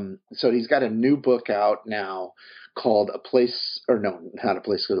 So he's got a new book out now called not A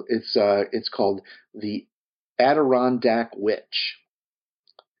Place. It's called The Adirondack Witch.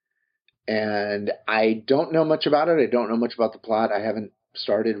 And I don't know much about it. I don't know much about the plot. I haven't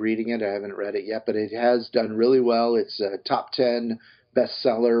started reading it. I haven't read it yet, but it has done really well. It's a top 10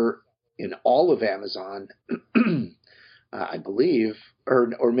 bestseller in all of Amazon, I believe,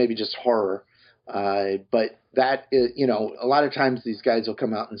 or maybe just horror. But that is, you know, a lot of times these guys will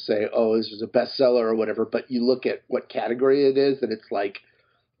come out and say, "Oh, this is a bestseller" or whatever. But you look at what category it is, and it's like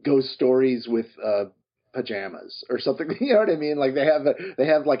ghost stories with pajamas or something. You know what I mean? Like they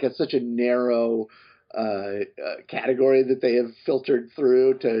have like such a narrow category that they have filtered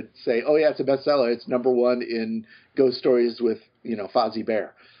through to say, "Oh yeah, it's a bestseller. It's number one in ghost stories with, you know, Fozzie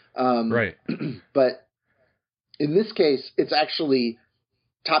Bear." Right. But in this case, it's actually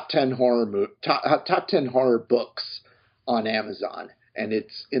top 10 horror books on Amazon, and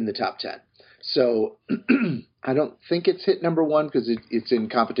it's in the top 10. So I don't think it's hit number one because it's in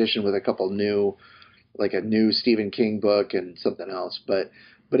competition with a couple new, like a new Stephen King book and something else. But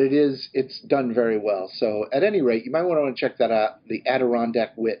it's done very well. So at any rate, you might want to check that out, The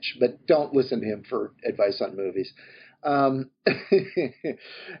Adirondack Witch, but don't listen to him for advice on movies.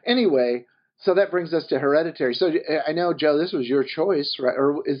 Anyway, so that brings us to Hereditary. So I know, Joe, this was your choice, right?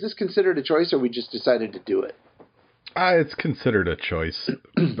 Or is this considered a choice, or we just decided to do it? It's considered a choice.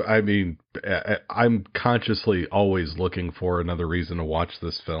 I mean, I'm consciously always looking for another reason to watch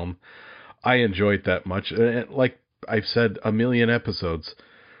this film. I enjoy it that much. And like I've said a million episodes,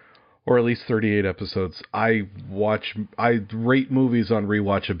 or at least 38 episodes, I rate movies on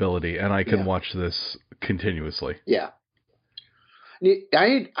rewatchability, and I can watch this continuously. Yeah.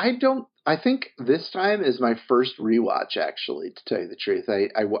 I think this time is my first rewatch, actually, to tell you the truth.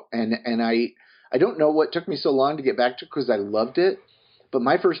 I don't know what took me so long to get back to it because I loved it, but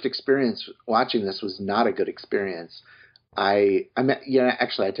my first experience watching this was not a good experience. Actually,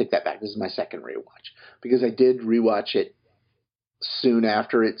 I take that back. This is my second rewatch because I did rewatch it soon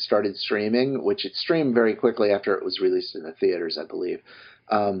after it started streaming, which it streamed very quickly after it was released in the theaters, I believe.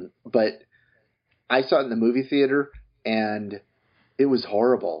 But I saw it in the movie theater, and it was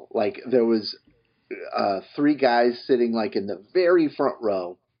horrible. Like there was 3 guys sitting like in the very front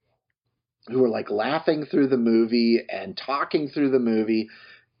row who were like laughing through the movie and talking through the movie,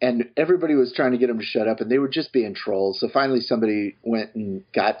 and everybody was trying to get them to shut up, and they were just being trolls. So finally somebody went and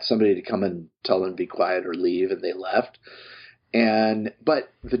got somebody to come and tell them to be quiet or leave, and they left. But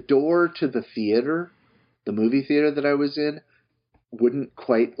the door to the theater, the movie theater that I was in, wouldn't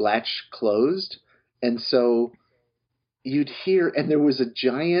quite latch closed. And so you'd hear, and there was a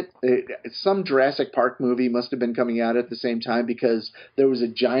giant, some Jurassic Park movie must have been coming out at the same time, because there was a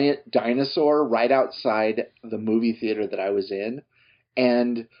giant dinosaur right outside the movie theater that I was in,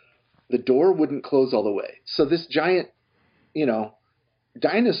 and the door wouldn't close all the way. So this giant, you know,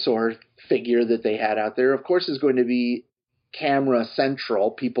 dinosaur figure that they had out there, of course, is going to be camera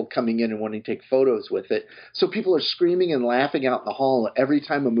central, people coming in and wanting to take photos with it. So people are screaming and laughing out in the hall every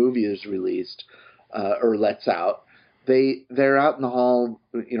time a movie is released or lets out. They're out in the hall,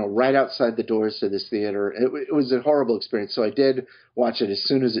 you know, right outside the doors to this theater. It was a horrible experience. So I did watch it as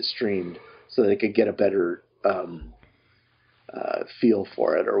soon as it streamed so that I could get a better feel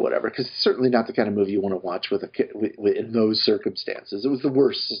for it or whatever. Because it's certainly not the kind of movie you want to watch with in those circumstances. It was the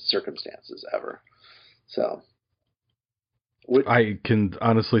worst circumstances ever. So I can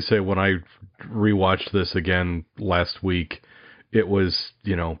honestly say when I rewatched this again last week, it was,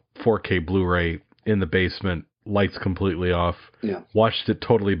 4K Blu-ray in the basement, lights completely off. Yeah. Watched it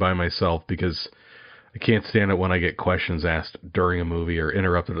totally by myself because I can't stand it when I get questions asked during a movie or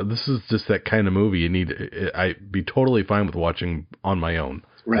interrupted. This is just that kind of movie I'd be totally fine with watching on my own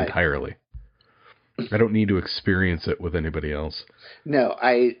entirely. I don't need to experience it with anybody else. No,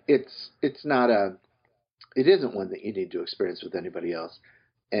 it's not it isn't one that you need to experience with anybody else.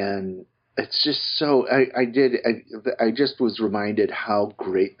 And it's just so, I just was reminded how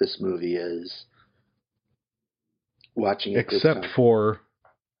great this movie is watching it. Except for,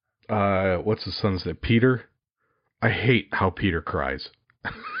 what's his son's name? Peter? I hate how Peter cries.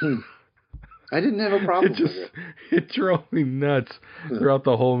 I didn't have a problem with it. It drove me nuts throughout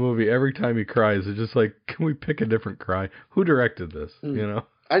the whole movie. Every time he cries, it's just like, can we pick a different cry? Who directed this?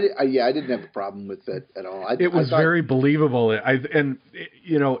 I didn't have a problem with it at all. It was very believable.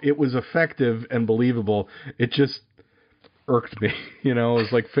 It was effective and believable. It just irked me. It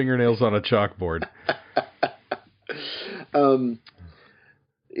was like fingernails on a chalkboard.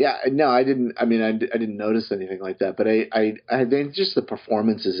 Yeah, no, I didn't. I mean, I didn't notice anything like that. But I think just the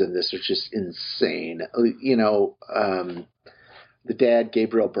performances in this are just insane. The dad,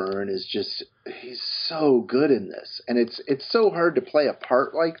 Gabriel Byrne, he's so good in this, and it's so hard to play a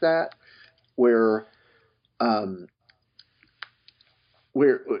part like that, where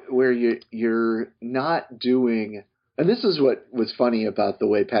you're not doing. And this is what was funny about the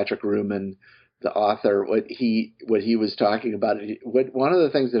way Patrick Ruman, the author, what he was talking about. One of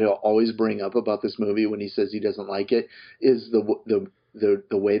the things that he'll always bring up about this movie when he says he doesn't like it is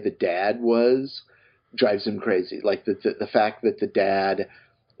the way the dad drives him crazy. Like the fact that the dad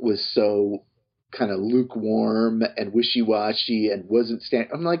was so kind of lukewarm and wishy-washy and wasn't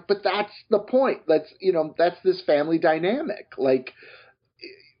I'm like, but that's the point. That's this family dynamic. Like,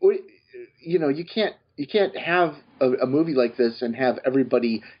 you can't have a movie like this and have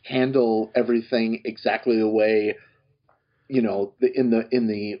everybody handle everything exactly the way,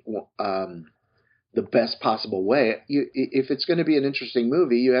 the best possible way. If it's going to be an interesting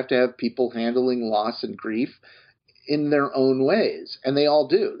movie, you have to have people handling loss and grief in their own ways, and they all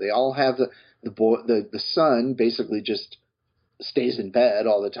do. They all have the son basically just stays in bed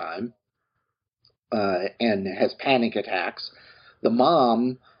all the time and has panic attacks. The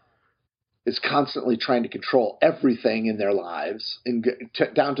mom is constantly trying to control everything in their lives, and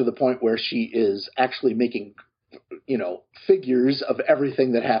down to the point where she is actually making, figures of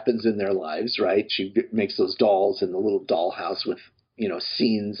everything that happens in their lives, right? She makes those dolls in the little dollhouse with,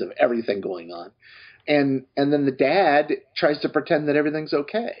 scenes of everything going on. And then the dad tries to pretend that everything's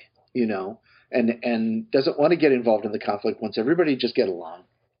okay, and doesn't want to get involved in the conflict, wants everybody to just get along.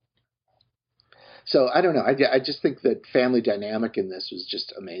 So I don't know. I just think that family dynamic in this was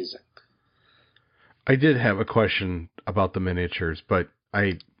just amazing. I did have a question about the miniatures, but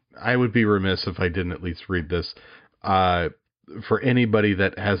I would be remiss if I didn't at least read this. For anybody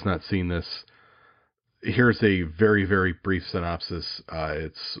that has not seen this, here's a very, very brief synopsis.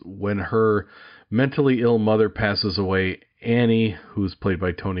 It's when her mentally ill mother passes away, Annie, who's played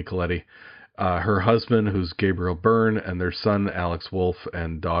by Toni Collette, her husband, who's Gabriel Byrne, and their son, Alex Wolff,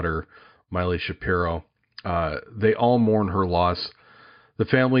 and daughter, Miley Shapiro, they all mourn her loss. The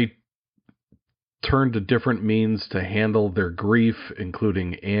family turned to different means to handle their grief,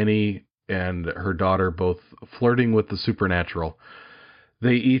 including Annie and her daughter both flirting with the supernatural.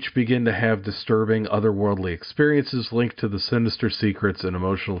 They each begin to have disturbing otherworldly experiences linked to the sinister secrets and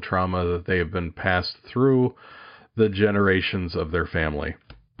emotional trauma that they have been passed through the generations of their family.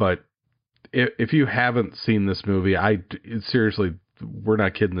 But if you haven't seen this movie, seriously, we're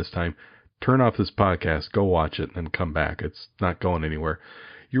not kidding this time. Turn off this podcast, go watch it, and come back. It's not going anywhere.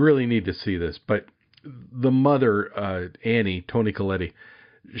 You really need to see this. But the mother, Annie, Toni Collette,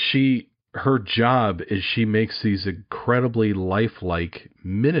 her job is she makes these incredibly lifelike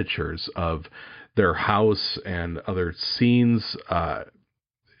miniatures of their house and other scenes that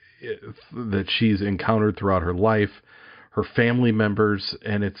she's encountered throughout her life, her family members,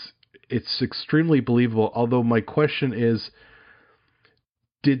 and it's extremely believable. Although my question is,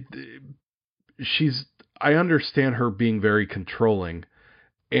 I understand her being very controlling,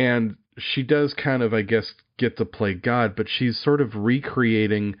 and she does kind of, I guess, get to play God, but she's sort of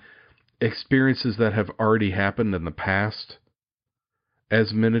recreating experiences that have already happened in the past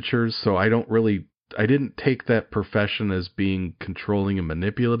as miniatures. So I didn't take that profession as being controlling and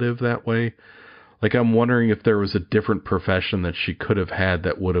manipulative that way. Like, I'm wondering if there was a different profession that she could have had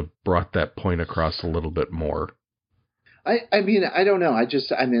that would have brought that point across a little bit more. I mean, I don't know. I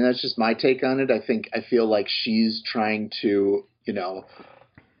mean, that's just my take on it. I feel like she's trying to,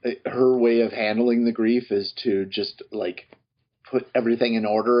 her way of handling the grief is to just like put everything in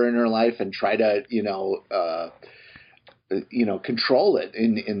order in her life and try to, control it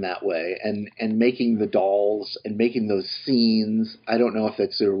in that way, and making the dolls and making those scenes. I don't know if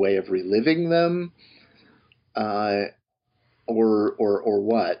it's their way of reliving them, or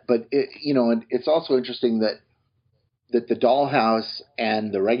what, but it's also interesting that the dollhouse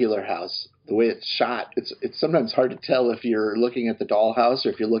and the regular house, the way it's shot, it's sometimes hard to tell if you're looking at the dollhouse or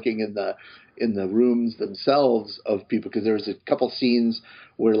if you're looking in the rooms themselves of people, because there's a couple scenes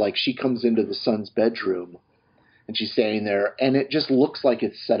where like she comes into the son's bedroom and she's standing there, and it just looks like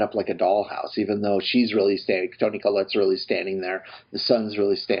it's set up like a dollhouse, even though she's really standing. Toni Collette's really standing there. The son's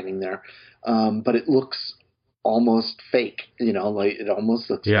really standing there, but it looks almost fake. Like it almost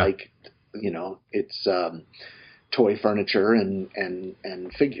looks like it's toy furniture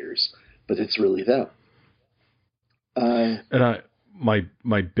and figures, but it's really them. And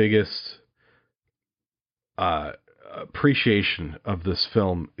my biggest appreciation of this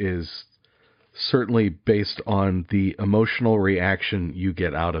film is certainly based on the emotional reaction you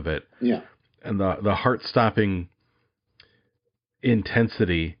get out of it. Yeah. And the heart-stopping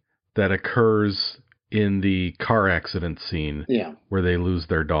intensity that occurs in the car accident scene where they lose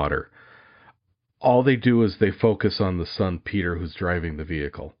their daughter. All they do is they focus on the son, Peter, who's driving the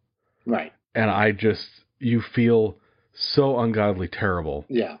vehicle. Right. And you feel so ungodly terrible.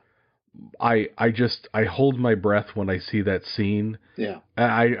 Yeah. I hold my breath when I see that scene. Yeah.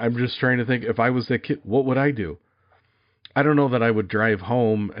 I'm just trying to think, if I was that kid, what would I do? I don't know that I would drive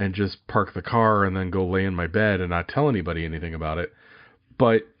home and just park the car and then go lay in my bed and not tell anybody anything about it.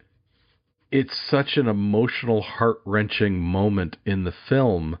 But it's such an emotional, heart-wrenching moment in the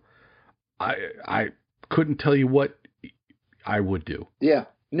film. I couldn't tell you what I would do. Yeah.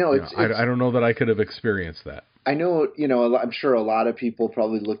 No, I don't know that I could have experienced that. I know, I'm sure a lot of people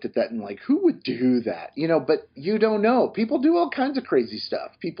probably looked at that and like, who would do that? But you don't know. People do all kinds of crazy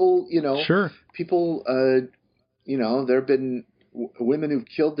stuff. People, Sure. People, there have been women who've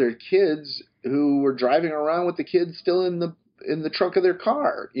killed their kids who were driving around with the kids still in the trunk of their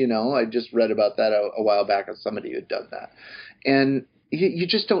car. I just read about that a while back of somebody who had done that. And you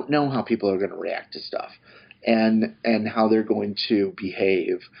just don't know how people are going to react to stuff. And how they're going to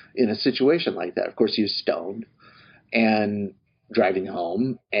behave in a situation like that. Of course, he was stoned and driving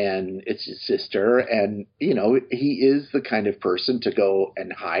home, and it's his sister, and he is the kind of person to go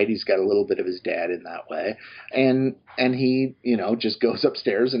and hide. He's got a little bit of his dad in that way, and he just goes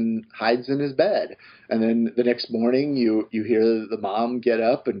upstairs and hides in his bed. And then the next morning, you hear the mom get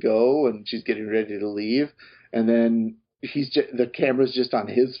up and go, and she's getting ready to leave, and then the camera's just on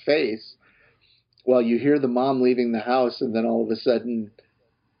his face. Well, you hear the mom leaving the house, and then all of a sudden,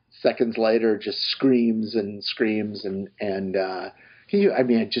 seconds later, just screams and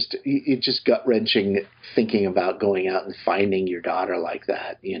it's just gut wrenching thinking about going out and finding your daughter like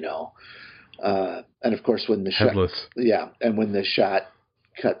that, and of course when the headless, and when the shot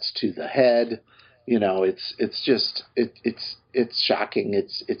cuts to the head, it's shocking.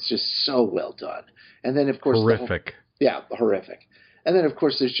 It's just so well done, and then of course horrific. Horrific. And then, of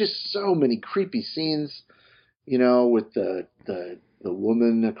course, there's just so many creepy scenes, with the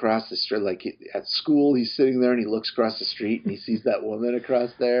woman across the street. Like at school, he's sitting there and he looks across the street and he sees that woman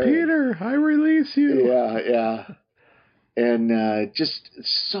across there. Peter, I release you. Yeah. And just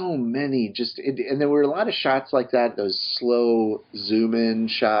so many. And there were a lot of shots like that, those slow zoom-in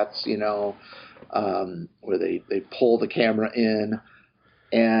shots, where they pull the camera in.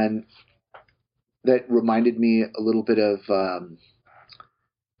 And that reminded me a little bit of...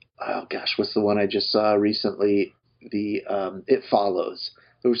 oh gosh, what's the one I just saw recently? The It Follows.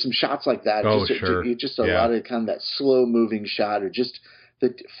 There were some shots like that. Oh, sure. Just a lot of kind of that slow moving shot, or just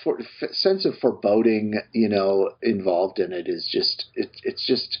the sense of foreboding, involved in it is just it's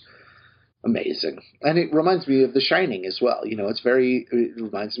just amazing. And it reminds me of The Shining as well. It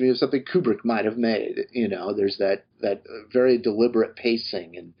reminds me of something Kubrick might have made. There's that very deliberate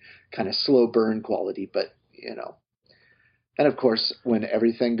pacing and kind of slow burn quality, but And of course, when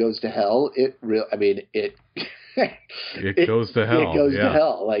everything goes to hell, it goes to hell. It goes to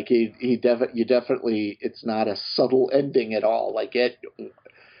hell. Like you definitely, it's not a subtle ending at all. Like it, and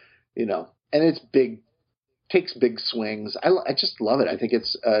it's big, takes big swings. I just love it. I think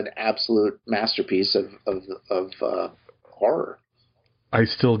it's an absolute masterpiece of horror. I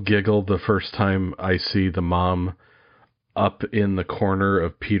still giggle the first time I see the mom up in the corner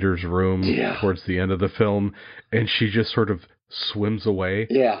of Peter's room towards the end of the film, and she just sort of swims away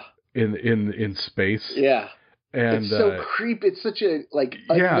in space. Yeah. And it's so creepy. It's such a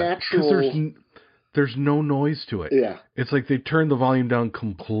unnatural. Because there's no noise to it. Yeah, it's like they turned the volume down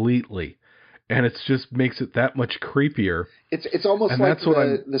completely, and it just makes it that much creepier. It's almost like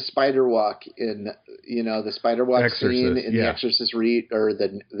the spider walk in the spider walk scene in The Exorcist or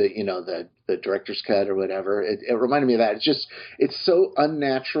the director's cut or whatever. It reminded me of that. It's so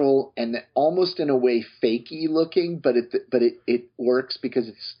unnatural and almost in a way fakey looking, but it works because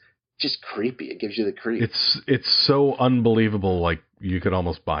it's just creepy. It gives you the creep. It's so unbelievable, like you could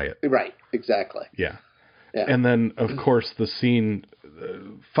almost buy it. Right. Exactly. Yeah. And then of course the scene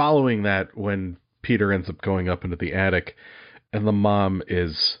following that when Peter ends up going up into the attic and the mom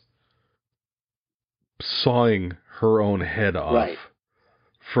is sawing her own head off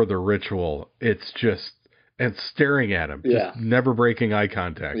for the ritual. It's just, and staring at him, just never breaking eye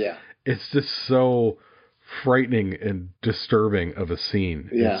contact. Yeah. It's just so frightening and disturbing of a scene.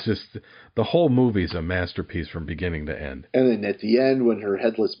 Yeah. It's just, the whole movie's a masterpiece from beginning to end. And then at the end, when her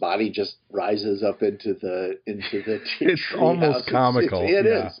headless body just rises up into the it's almost comical. It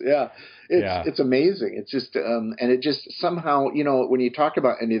is. It's amazing. It's just and it just somehow, when you talk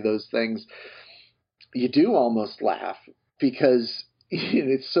about any of those things, you do almost laugh because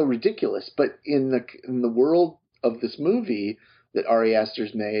it's so ridiculous. But in the world of this movie that Ari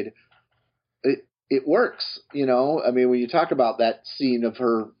Aster's made, it works. I mean, when you talk about that scene of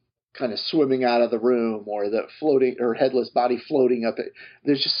her kind of swimming out of the room or her headless body floating up,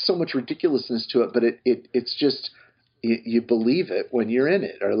 there's just so much ridiculousness to it. But it's just you believe it when you're in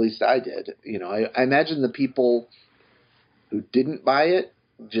it, or at least I did. I imagine the people who didn't buy it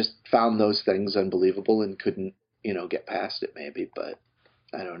just found those things unbelievable and couldn't, get past it maybe, but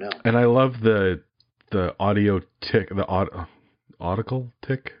I don't know. And I love the audio tick, the audicule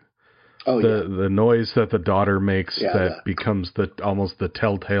tick. Oh, the noise that the daughter makes becomes almost the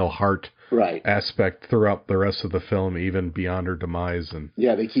telltale heart aspect throughout the rest of the film, even beyond her demise. And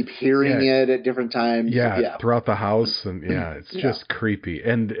they keep hearing it at different times. Throughout the house, and it's just creepy.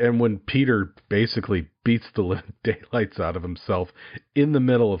 And when Peter basically beats the living daylights out of himself in the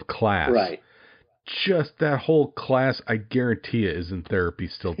middle of class, just that whole class, I guarantee you, is in therapy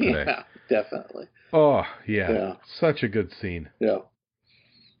still today. Yeah, definitely. Oh such a good scene. Yeah.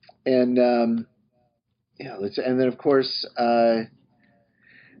 And and then of course Ann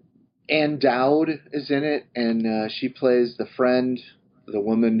Dowd is in it, and she plays the friend, the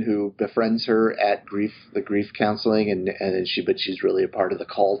woman who befriends her at the grief counseling, but she's really a part of the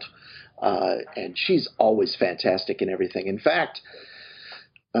cult, and she's always fantastic in everything. In fact,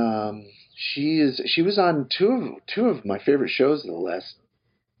 she was on two of my favorite shows in the last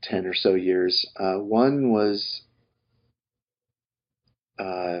 10 or so years. One was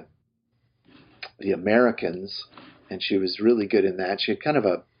The Americans, and she was really good in that. She had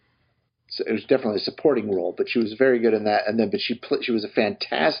it was definitely a supporting role, but she was very good in that. And then, she was a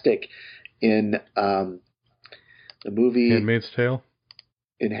fantastic in the movie Handmaid's Tale.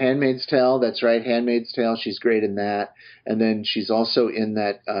 In Handmaid's Tale, that's right, Handmaid's Tale. She's great in that. And then she's also in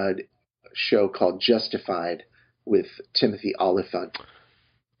that show called Justified with Timothy Olyphant.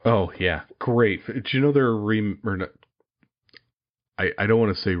 Oh yeah, great. Do you know they're I don't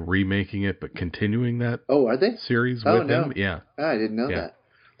want to say remaking it, but continuing that. Oh, are they? Series with him? Yeah. Oh, I didn't know that.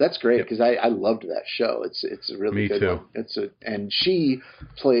 That's great because I loved that show. It's a really good one. And she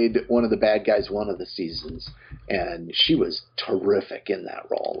played one of the bad guys one of the seasons, and she was terrific in that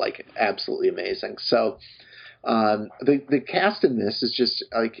role, like absolutely amazing. So the cast in this is just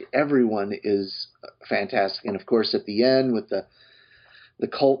like everyone is fantastic, and of course at the end with the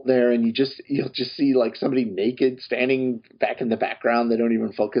cult there, and you'll just see like somebody naked standing back in the background. They don't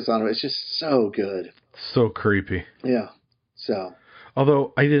even focus on it. It's just so good. So creepy. Yeah. So.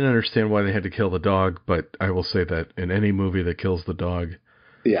 Although I didn't understand why they had to kill the dog, but I will say that in any movie that kills the dog,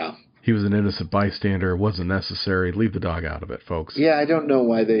 he was an innocent bystander. It wasn't necessary. Leave the dog out of it, folks. Yeah, I don't know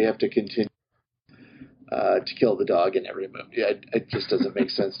why they have to continue to kill the dog in every movie. It just doesn't make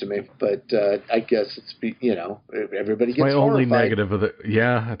sense to me. But I guess everybody gets horrified. Only negative of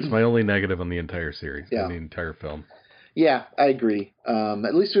it's my only negative on the entire series, on the entire film. Yeah, I agree.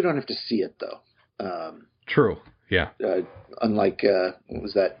 At least we don't have to see it though. True. Yeah. Unlike what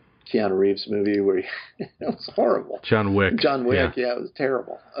was that Keanu Reeves movie where it was horrible. John Wick. Yeah, it was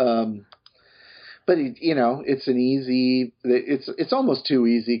terrible. But it's an easy. It's almost too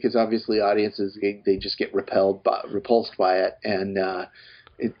easy because obviously audiences they just get repulsed by it, and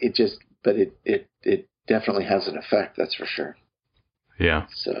it definitely has an effect. That's for sure. Yeah.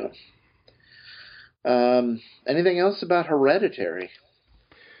 So, anything else about Hereditary?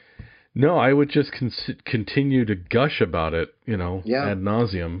 No, I would just continue to gush about it, Yeah. ad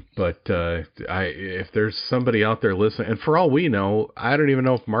nauseum. But if there's somebody out there listening, and for all we know, I don't even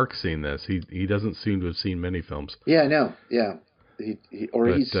know if Mark's seen this. He doesn't seem to have seen many films. Yeah, no, yeah.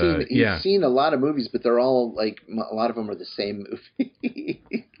 He's seen a lot of movies, but they're all like a lot of them are the same movie.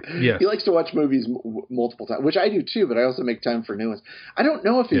 Yes. He likes to watch movies multiple times, which I do too. But I also make time for new ones. I don't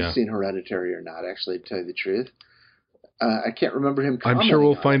know if he's seen Hereditary or not. Actually, to tell you the truth, I can't remember him. I'm sure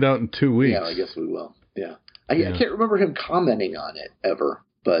we'll find out in 2 weeks. Yeah, I guess we will. Yeah, I can't remember him commenting on it ever,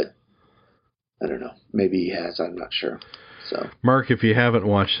 but I don't know. Maybe he has. I'm not sure. So, Mark, if you haven't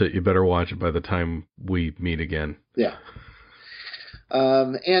watched it, you better watch it by the time we meet again. Yeah.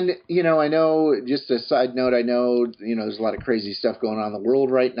 And, I know, just a side note, I know, there's a lot of crazy stuff going on in the world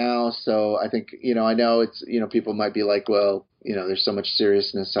right now. So I think, I know it's, people might be like, well, there's so much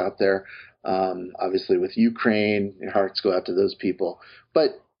seriousness out there. Obviously with Ukraine, your hearts go out to those people.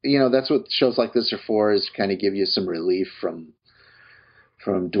 But, that's what shows like this are for, is to kind of give you some relief from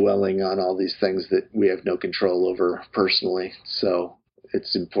dwelling on all these things that we have no control over personally. So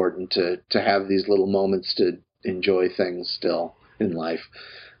it's important to have these little moments to enjoy things still in life,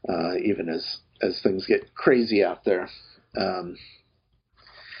 even as things get crazy out there.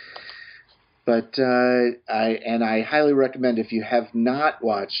 But I highly recommend, if you have not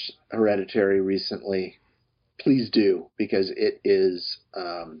watched Hereditary recently, please do, because it is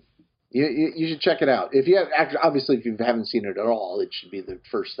you should check it out. If you have, obviously, if you haven't seen it at all, it should be the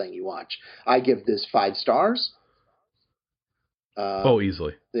first thing you watch. I give this 5 stars.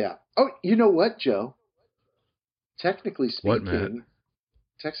 Easily. Yeah. Oh, you know what, Joe? Technically speaking, what,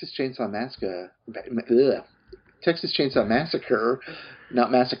 Texas Chainsaw Massacre,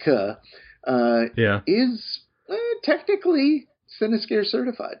 not Massacre, is technically Cinescare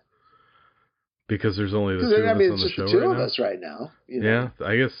certified. Because there's only the 2 of us on the show right now? It's just the 2 of us right now. Yeah,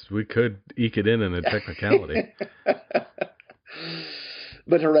 I guess we could eke it in a technicality.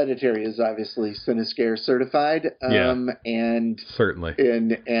 But Hereditary is obviously Cinescare certified. And certainly.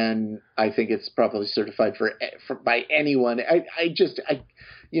 And I think it's probably certified for by anyone.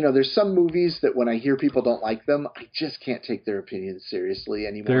 There's some movies that when I hear people don't like them, I just can't take their opinions seriously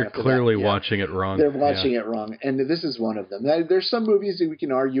anymore. They're clearly watching it wrong. They're watching it wrong. And this is one of them. There's some movies that we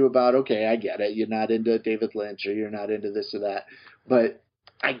can argue about. Okay, I get it. You're not into David Lynch, or you're not into this or that. But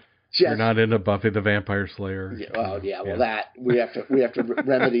you're not into Buffy the Vampire Slayer. Well, that we have to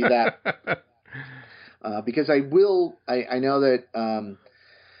remedy that, because I know that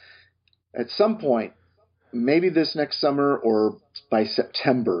at some point, maybe this next summer or by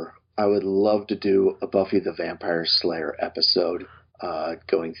September, I would love to do a Buffy the Vampire Slayer episode,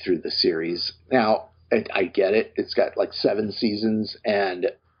 going through the series. Now, I get it; it's got like 7 seasons,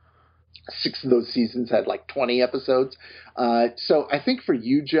 and 6 of those seasons had like 20 episodes. So I think for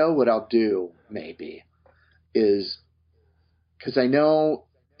you, Joe, what I'll do maybe is, because I know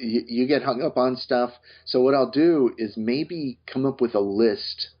you get hung up on stuff. So what I'll do is maybe come up with a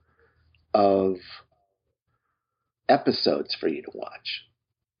list of episodes for you to watch.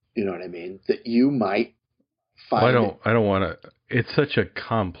 You know what I mean? That you might find. Well, I don't want to. It's such a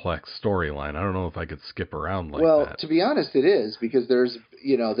complex storyline. I don't know if I could skip around like that. Well, to be honest, it is, because there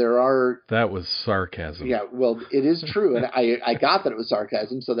are... That was sarcasm. Yeah, well, it is true. And I got that it was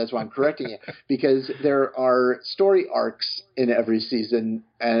sarcasm, so that's why I'm correcting it. Because there are story arcs in every season,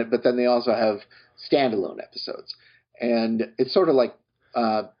 but then they also have standalone episodes. And it's sort of like...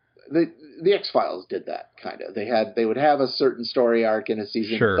 The X-Files did that, kind of. They would have a certain story arc in a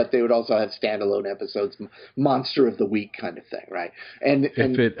season, but they would also have standalone episodes, monster of the week kind of thing, right? And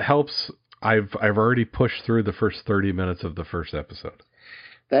if it helps, I've already pushed through the first 30 minutes of the first episode.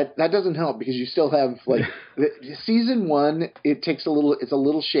 That doesn't help, because you still have season 1. It's a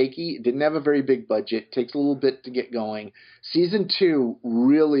little shaky. It didn't have a very big budget. It takes a little bit to get going. Season 2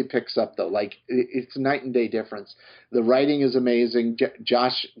 really picks up though. Like, it's a night and day difference. The writing is amazing.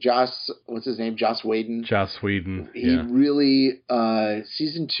 Josh, what's his name? Joss Whedon. Joss Whedon. He really,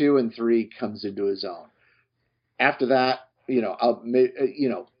 season 2 and 3 comes into his own. After that,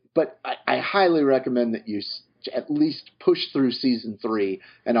 but I highly recommend that you at least push through season 3,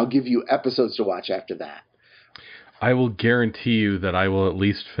 and I'll give you episodes to watch after that. I will guarantee you that I will at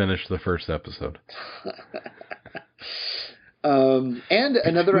least finish the first episode. And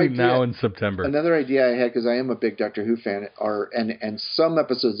another idea now in September. Another idea I had, because I am a big Doctor Who fan, and some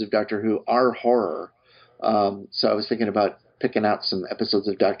episodes of Doctor Who are horror. So I was thinking about picking out some episodes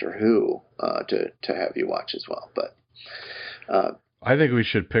of Doctor Who to have you watch as well. But I think we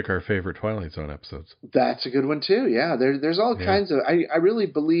should pick our favorite Twilight Zone episodes. That's a good one too. Yeah, there's all kinds of. I really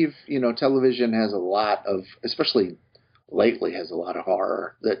believe television has a lot of, especially lately has a lot of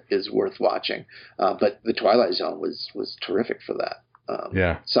horror that is worth watching. But The Twilight Zone was terrific for that.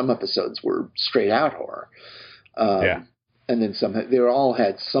 Some episodes were straight out horror. And then some, they all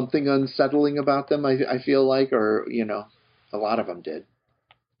had something unsettling about them, I feel like, or, a lot of them did.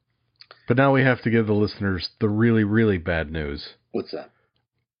 But now we have to give the listeners the really, really bad news. What's that?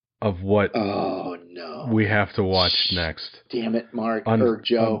 Of what we have to watch next. Damn it, Mark, or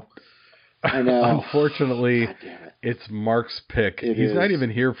Joe. I know. Unfortunately, it's Mark's pick. He's not even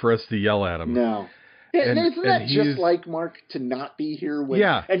here for us to yell at him. No. Isn't that just like Mark to not be here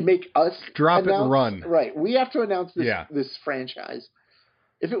and make us drop it and run? Right. We have to announce this franchise.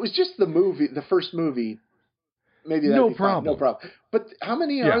 If it was just the first movie, maybe that'd be fine. No problem. But how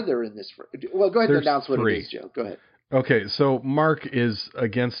many are there in this? Well, go ahead and announce what it is, Joe. Go ahead. Okay, so Mark is,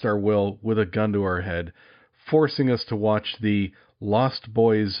 against our will, with a gun to our head, forcing us to watch the Lost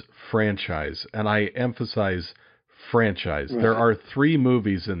Boys franchise. And I emphasize franchise. Right. There are 3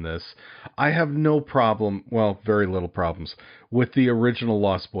 movies in this. I have no problem, well, very little problems, with the original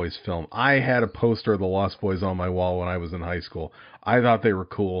Lost Boys film. I had a poster of the Lost Boys on my wall when I was in high school. I thought they were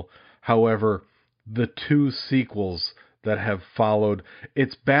cool. However, the 2 sequels that have followed,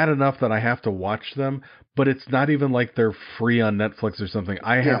 it's bad enough that I have to watch them, but it's not even like they're free on Netflix or something.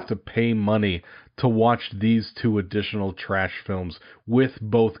 I have to pay money to watch these 2 additional trash films with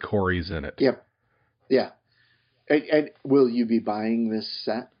both Corys in it. Yep. Yeah. And will you be buying this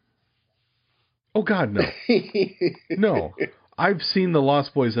set? Oh, God, no. No. I've seen The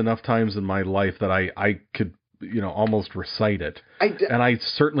Lost Boys enough times in my life that I could, almost recite it. And I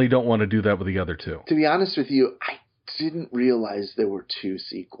certainly don't want to do that with the other 2. To be honest with you, I didn't realize there were 2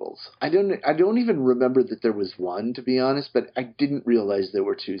 sequels. I don't even remember that there was one, to be honest, but I didn't realize there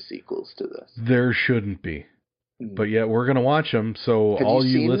were 2 sequels to this. There shouldn't be. But yet we're going to watch them, so all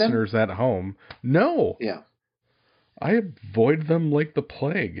you listeners at home, no. Yeah. I avoid them like the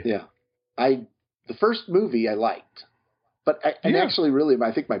plague. Yeah. The first movie I liked. But actually, really,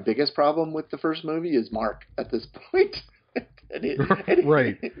 I think my biggest problem with the first movie is Mark at this point.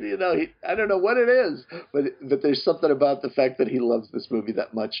 Right. I don't know what it is, but there's something about the fact that he loves this movie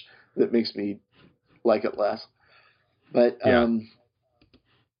that much that makes me like it less. But,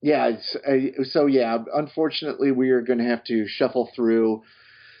 unfortunately, we are going to have to shuffle through.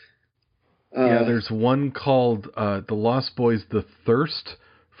 There's one called The Lost Boys: The Thirst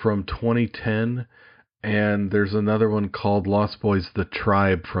from 2010, and there's another one called Lost Boys: The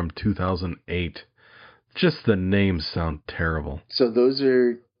Tribe from 2008. Just the names sound terrible. So those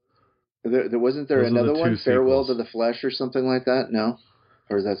are... There wasn't there another one? Farewell to the Flesh or something like that? No?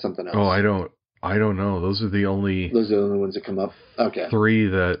 Or is that something else? Oh, I don't know. Those are the only ones that come up? Okay. 3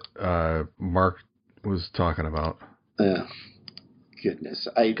 that Mark was talking about. Yeah. Goodness.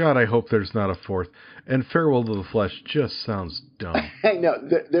 God, I hope there's not a 4th. And Farewell to the Flesh just sounds dumb. I know.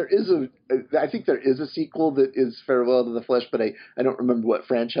 I think there is a sequel that is Farewell to the Flesh, but I don't remember what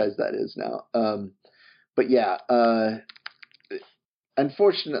franchise that is now. But yeah,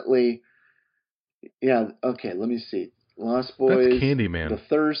 unfortunately, okay, let me see. Lost Boys. That's Candyman. The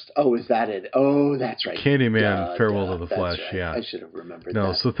Thirst. Oh, is that it? Oh, that's right. Candyman, Farewell to the Flesh, right. Yeah. I should have remembered that.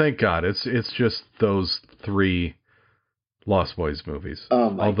 No, so thank God. It's just those 3 Lost Boys movies. Oh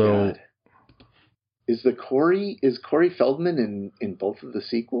my God. Is Corey Feldman in both of the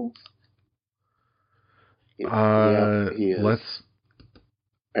sequels? Yeah, he is. Or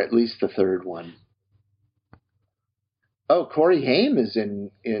at least the 3rd one. Oh, Corey Haim is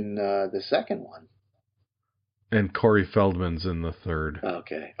in the 2nd one. And Corey Feldman's in the 3rd.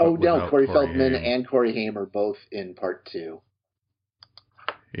 Okay. Oh no, Corey Feldman and Corey Haim are both in part 2.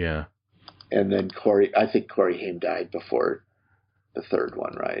 Yeah. And then I think Corey Haim died before the 3rd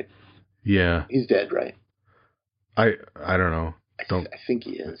one, right? Yeah. He's dead, right? I don't know. I think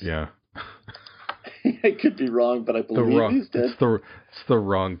he is. Yeah. I could be wrong, but I believe he's dead. It's the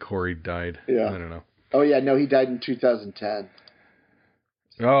wrong Corey died. Yeah. I don't know. Oh yeah, no, he died in 2010.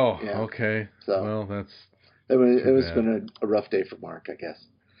 Oh, yeah. Okay. So, well, it's been a rough day for Mark, I guess.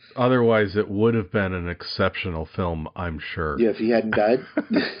 Otherwise, it would have been an exceptional film, I'm sure. Yeah, if he hadn't died.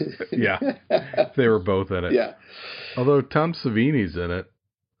 Yeah, they were both in it. Yeah. Although Tom Savini's in it.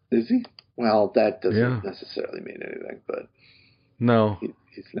 Is he? Well, that doesn't necessarily mean anything, but no,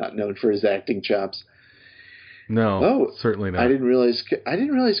 he's not known for his acting chops. No, certainly not. I didn't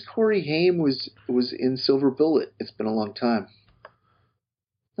realize Corey Haim was in Silver Bullet. It's been a long time.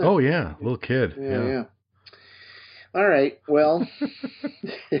 Oh yeah, little kid. Yeah. All right. Well,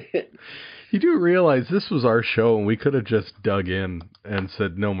 you do realize this was our show, and we could have just dug in and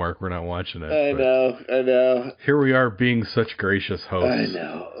said, "No, Mark, we're not watching it." I know. Here we are, being such gracious hosts. I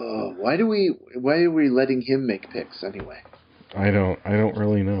know. Oh, why are we letting him make picks anyway? I don't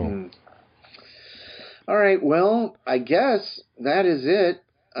really know. All right. Well, I guess that is it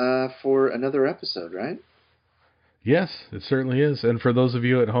for another episode, right? Yes, it certainly is. And for those of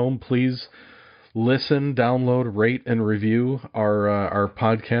you at home, please listen, download, rate, and review our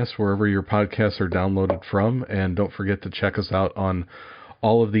podcast wherever your podcasts are downloaded from. And don't forget to check us out on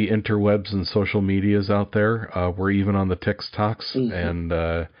all of the interwebs and social medias out there. We're even on the TikToks, and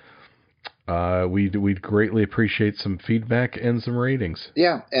we'd greatly appreciate some feedback and some ratings.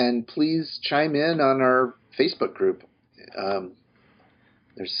 Yeah, and please chime in on our Facebook group.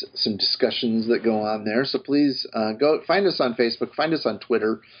 There's some discussions that go on there, so please go find us on Facebook, find us on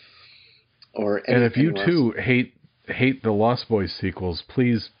Twitter, or anything. And if you too hate the Lost Boys sequels,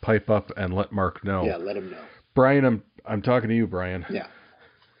 please pipe up and let Mark know. Yeah, let him know. Brian, I'm talking to you, Brian. Yeah.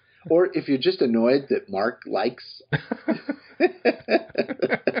 Or if you're just annoyed that Mark likes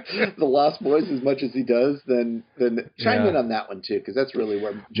the Lost Boys as much as he does, then chime in on that one too, because that's really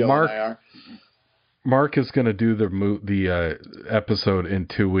where Joe and I are. Mark is going to do the episode in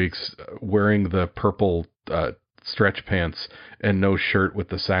 2 weeks wearing the purple stretch pants and no shirt with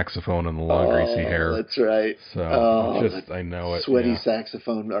the saxophone and the long greasy hair. That's right. So I know it. Sweaty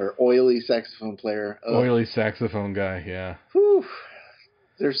saxophone or oily saxophone player. Oily saxophone guy, yeah. Whew.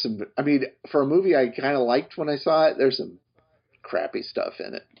 There's some, for a movie I kind of liked when I saw it, there's some crappy stuff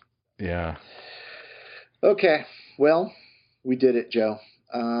in it. Yeah. Okay. Well, we did it, Joe.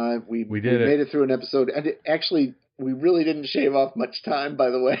 We made it through an episode. And actually, we really didn't shave off much time, by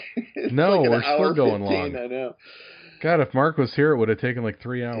the way. No, like we're still going 15, long. I know. God, if Mark was here, it would have taken like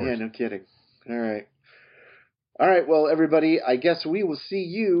 3 hours. Yeah, no kidding. All right. Well, everybody, I guess we will see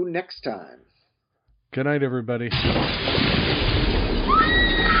you next time. Good night, everybody.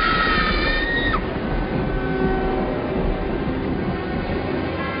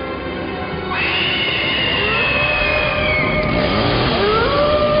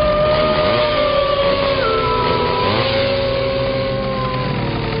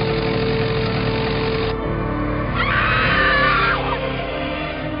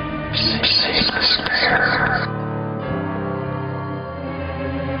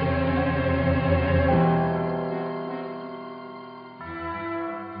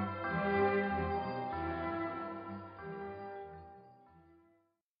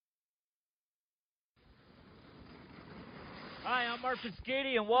 Hi, I'm Mark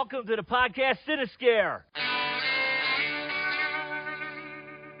Piscati, and welcome to the podcast Cinescare.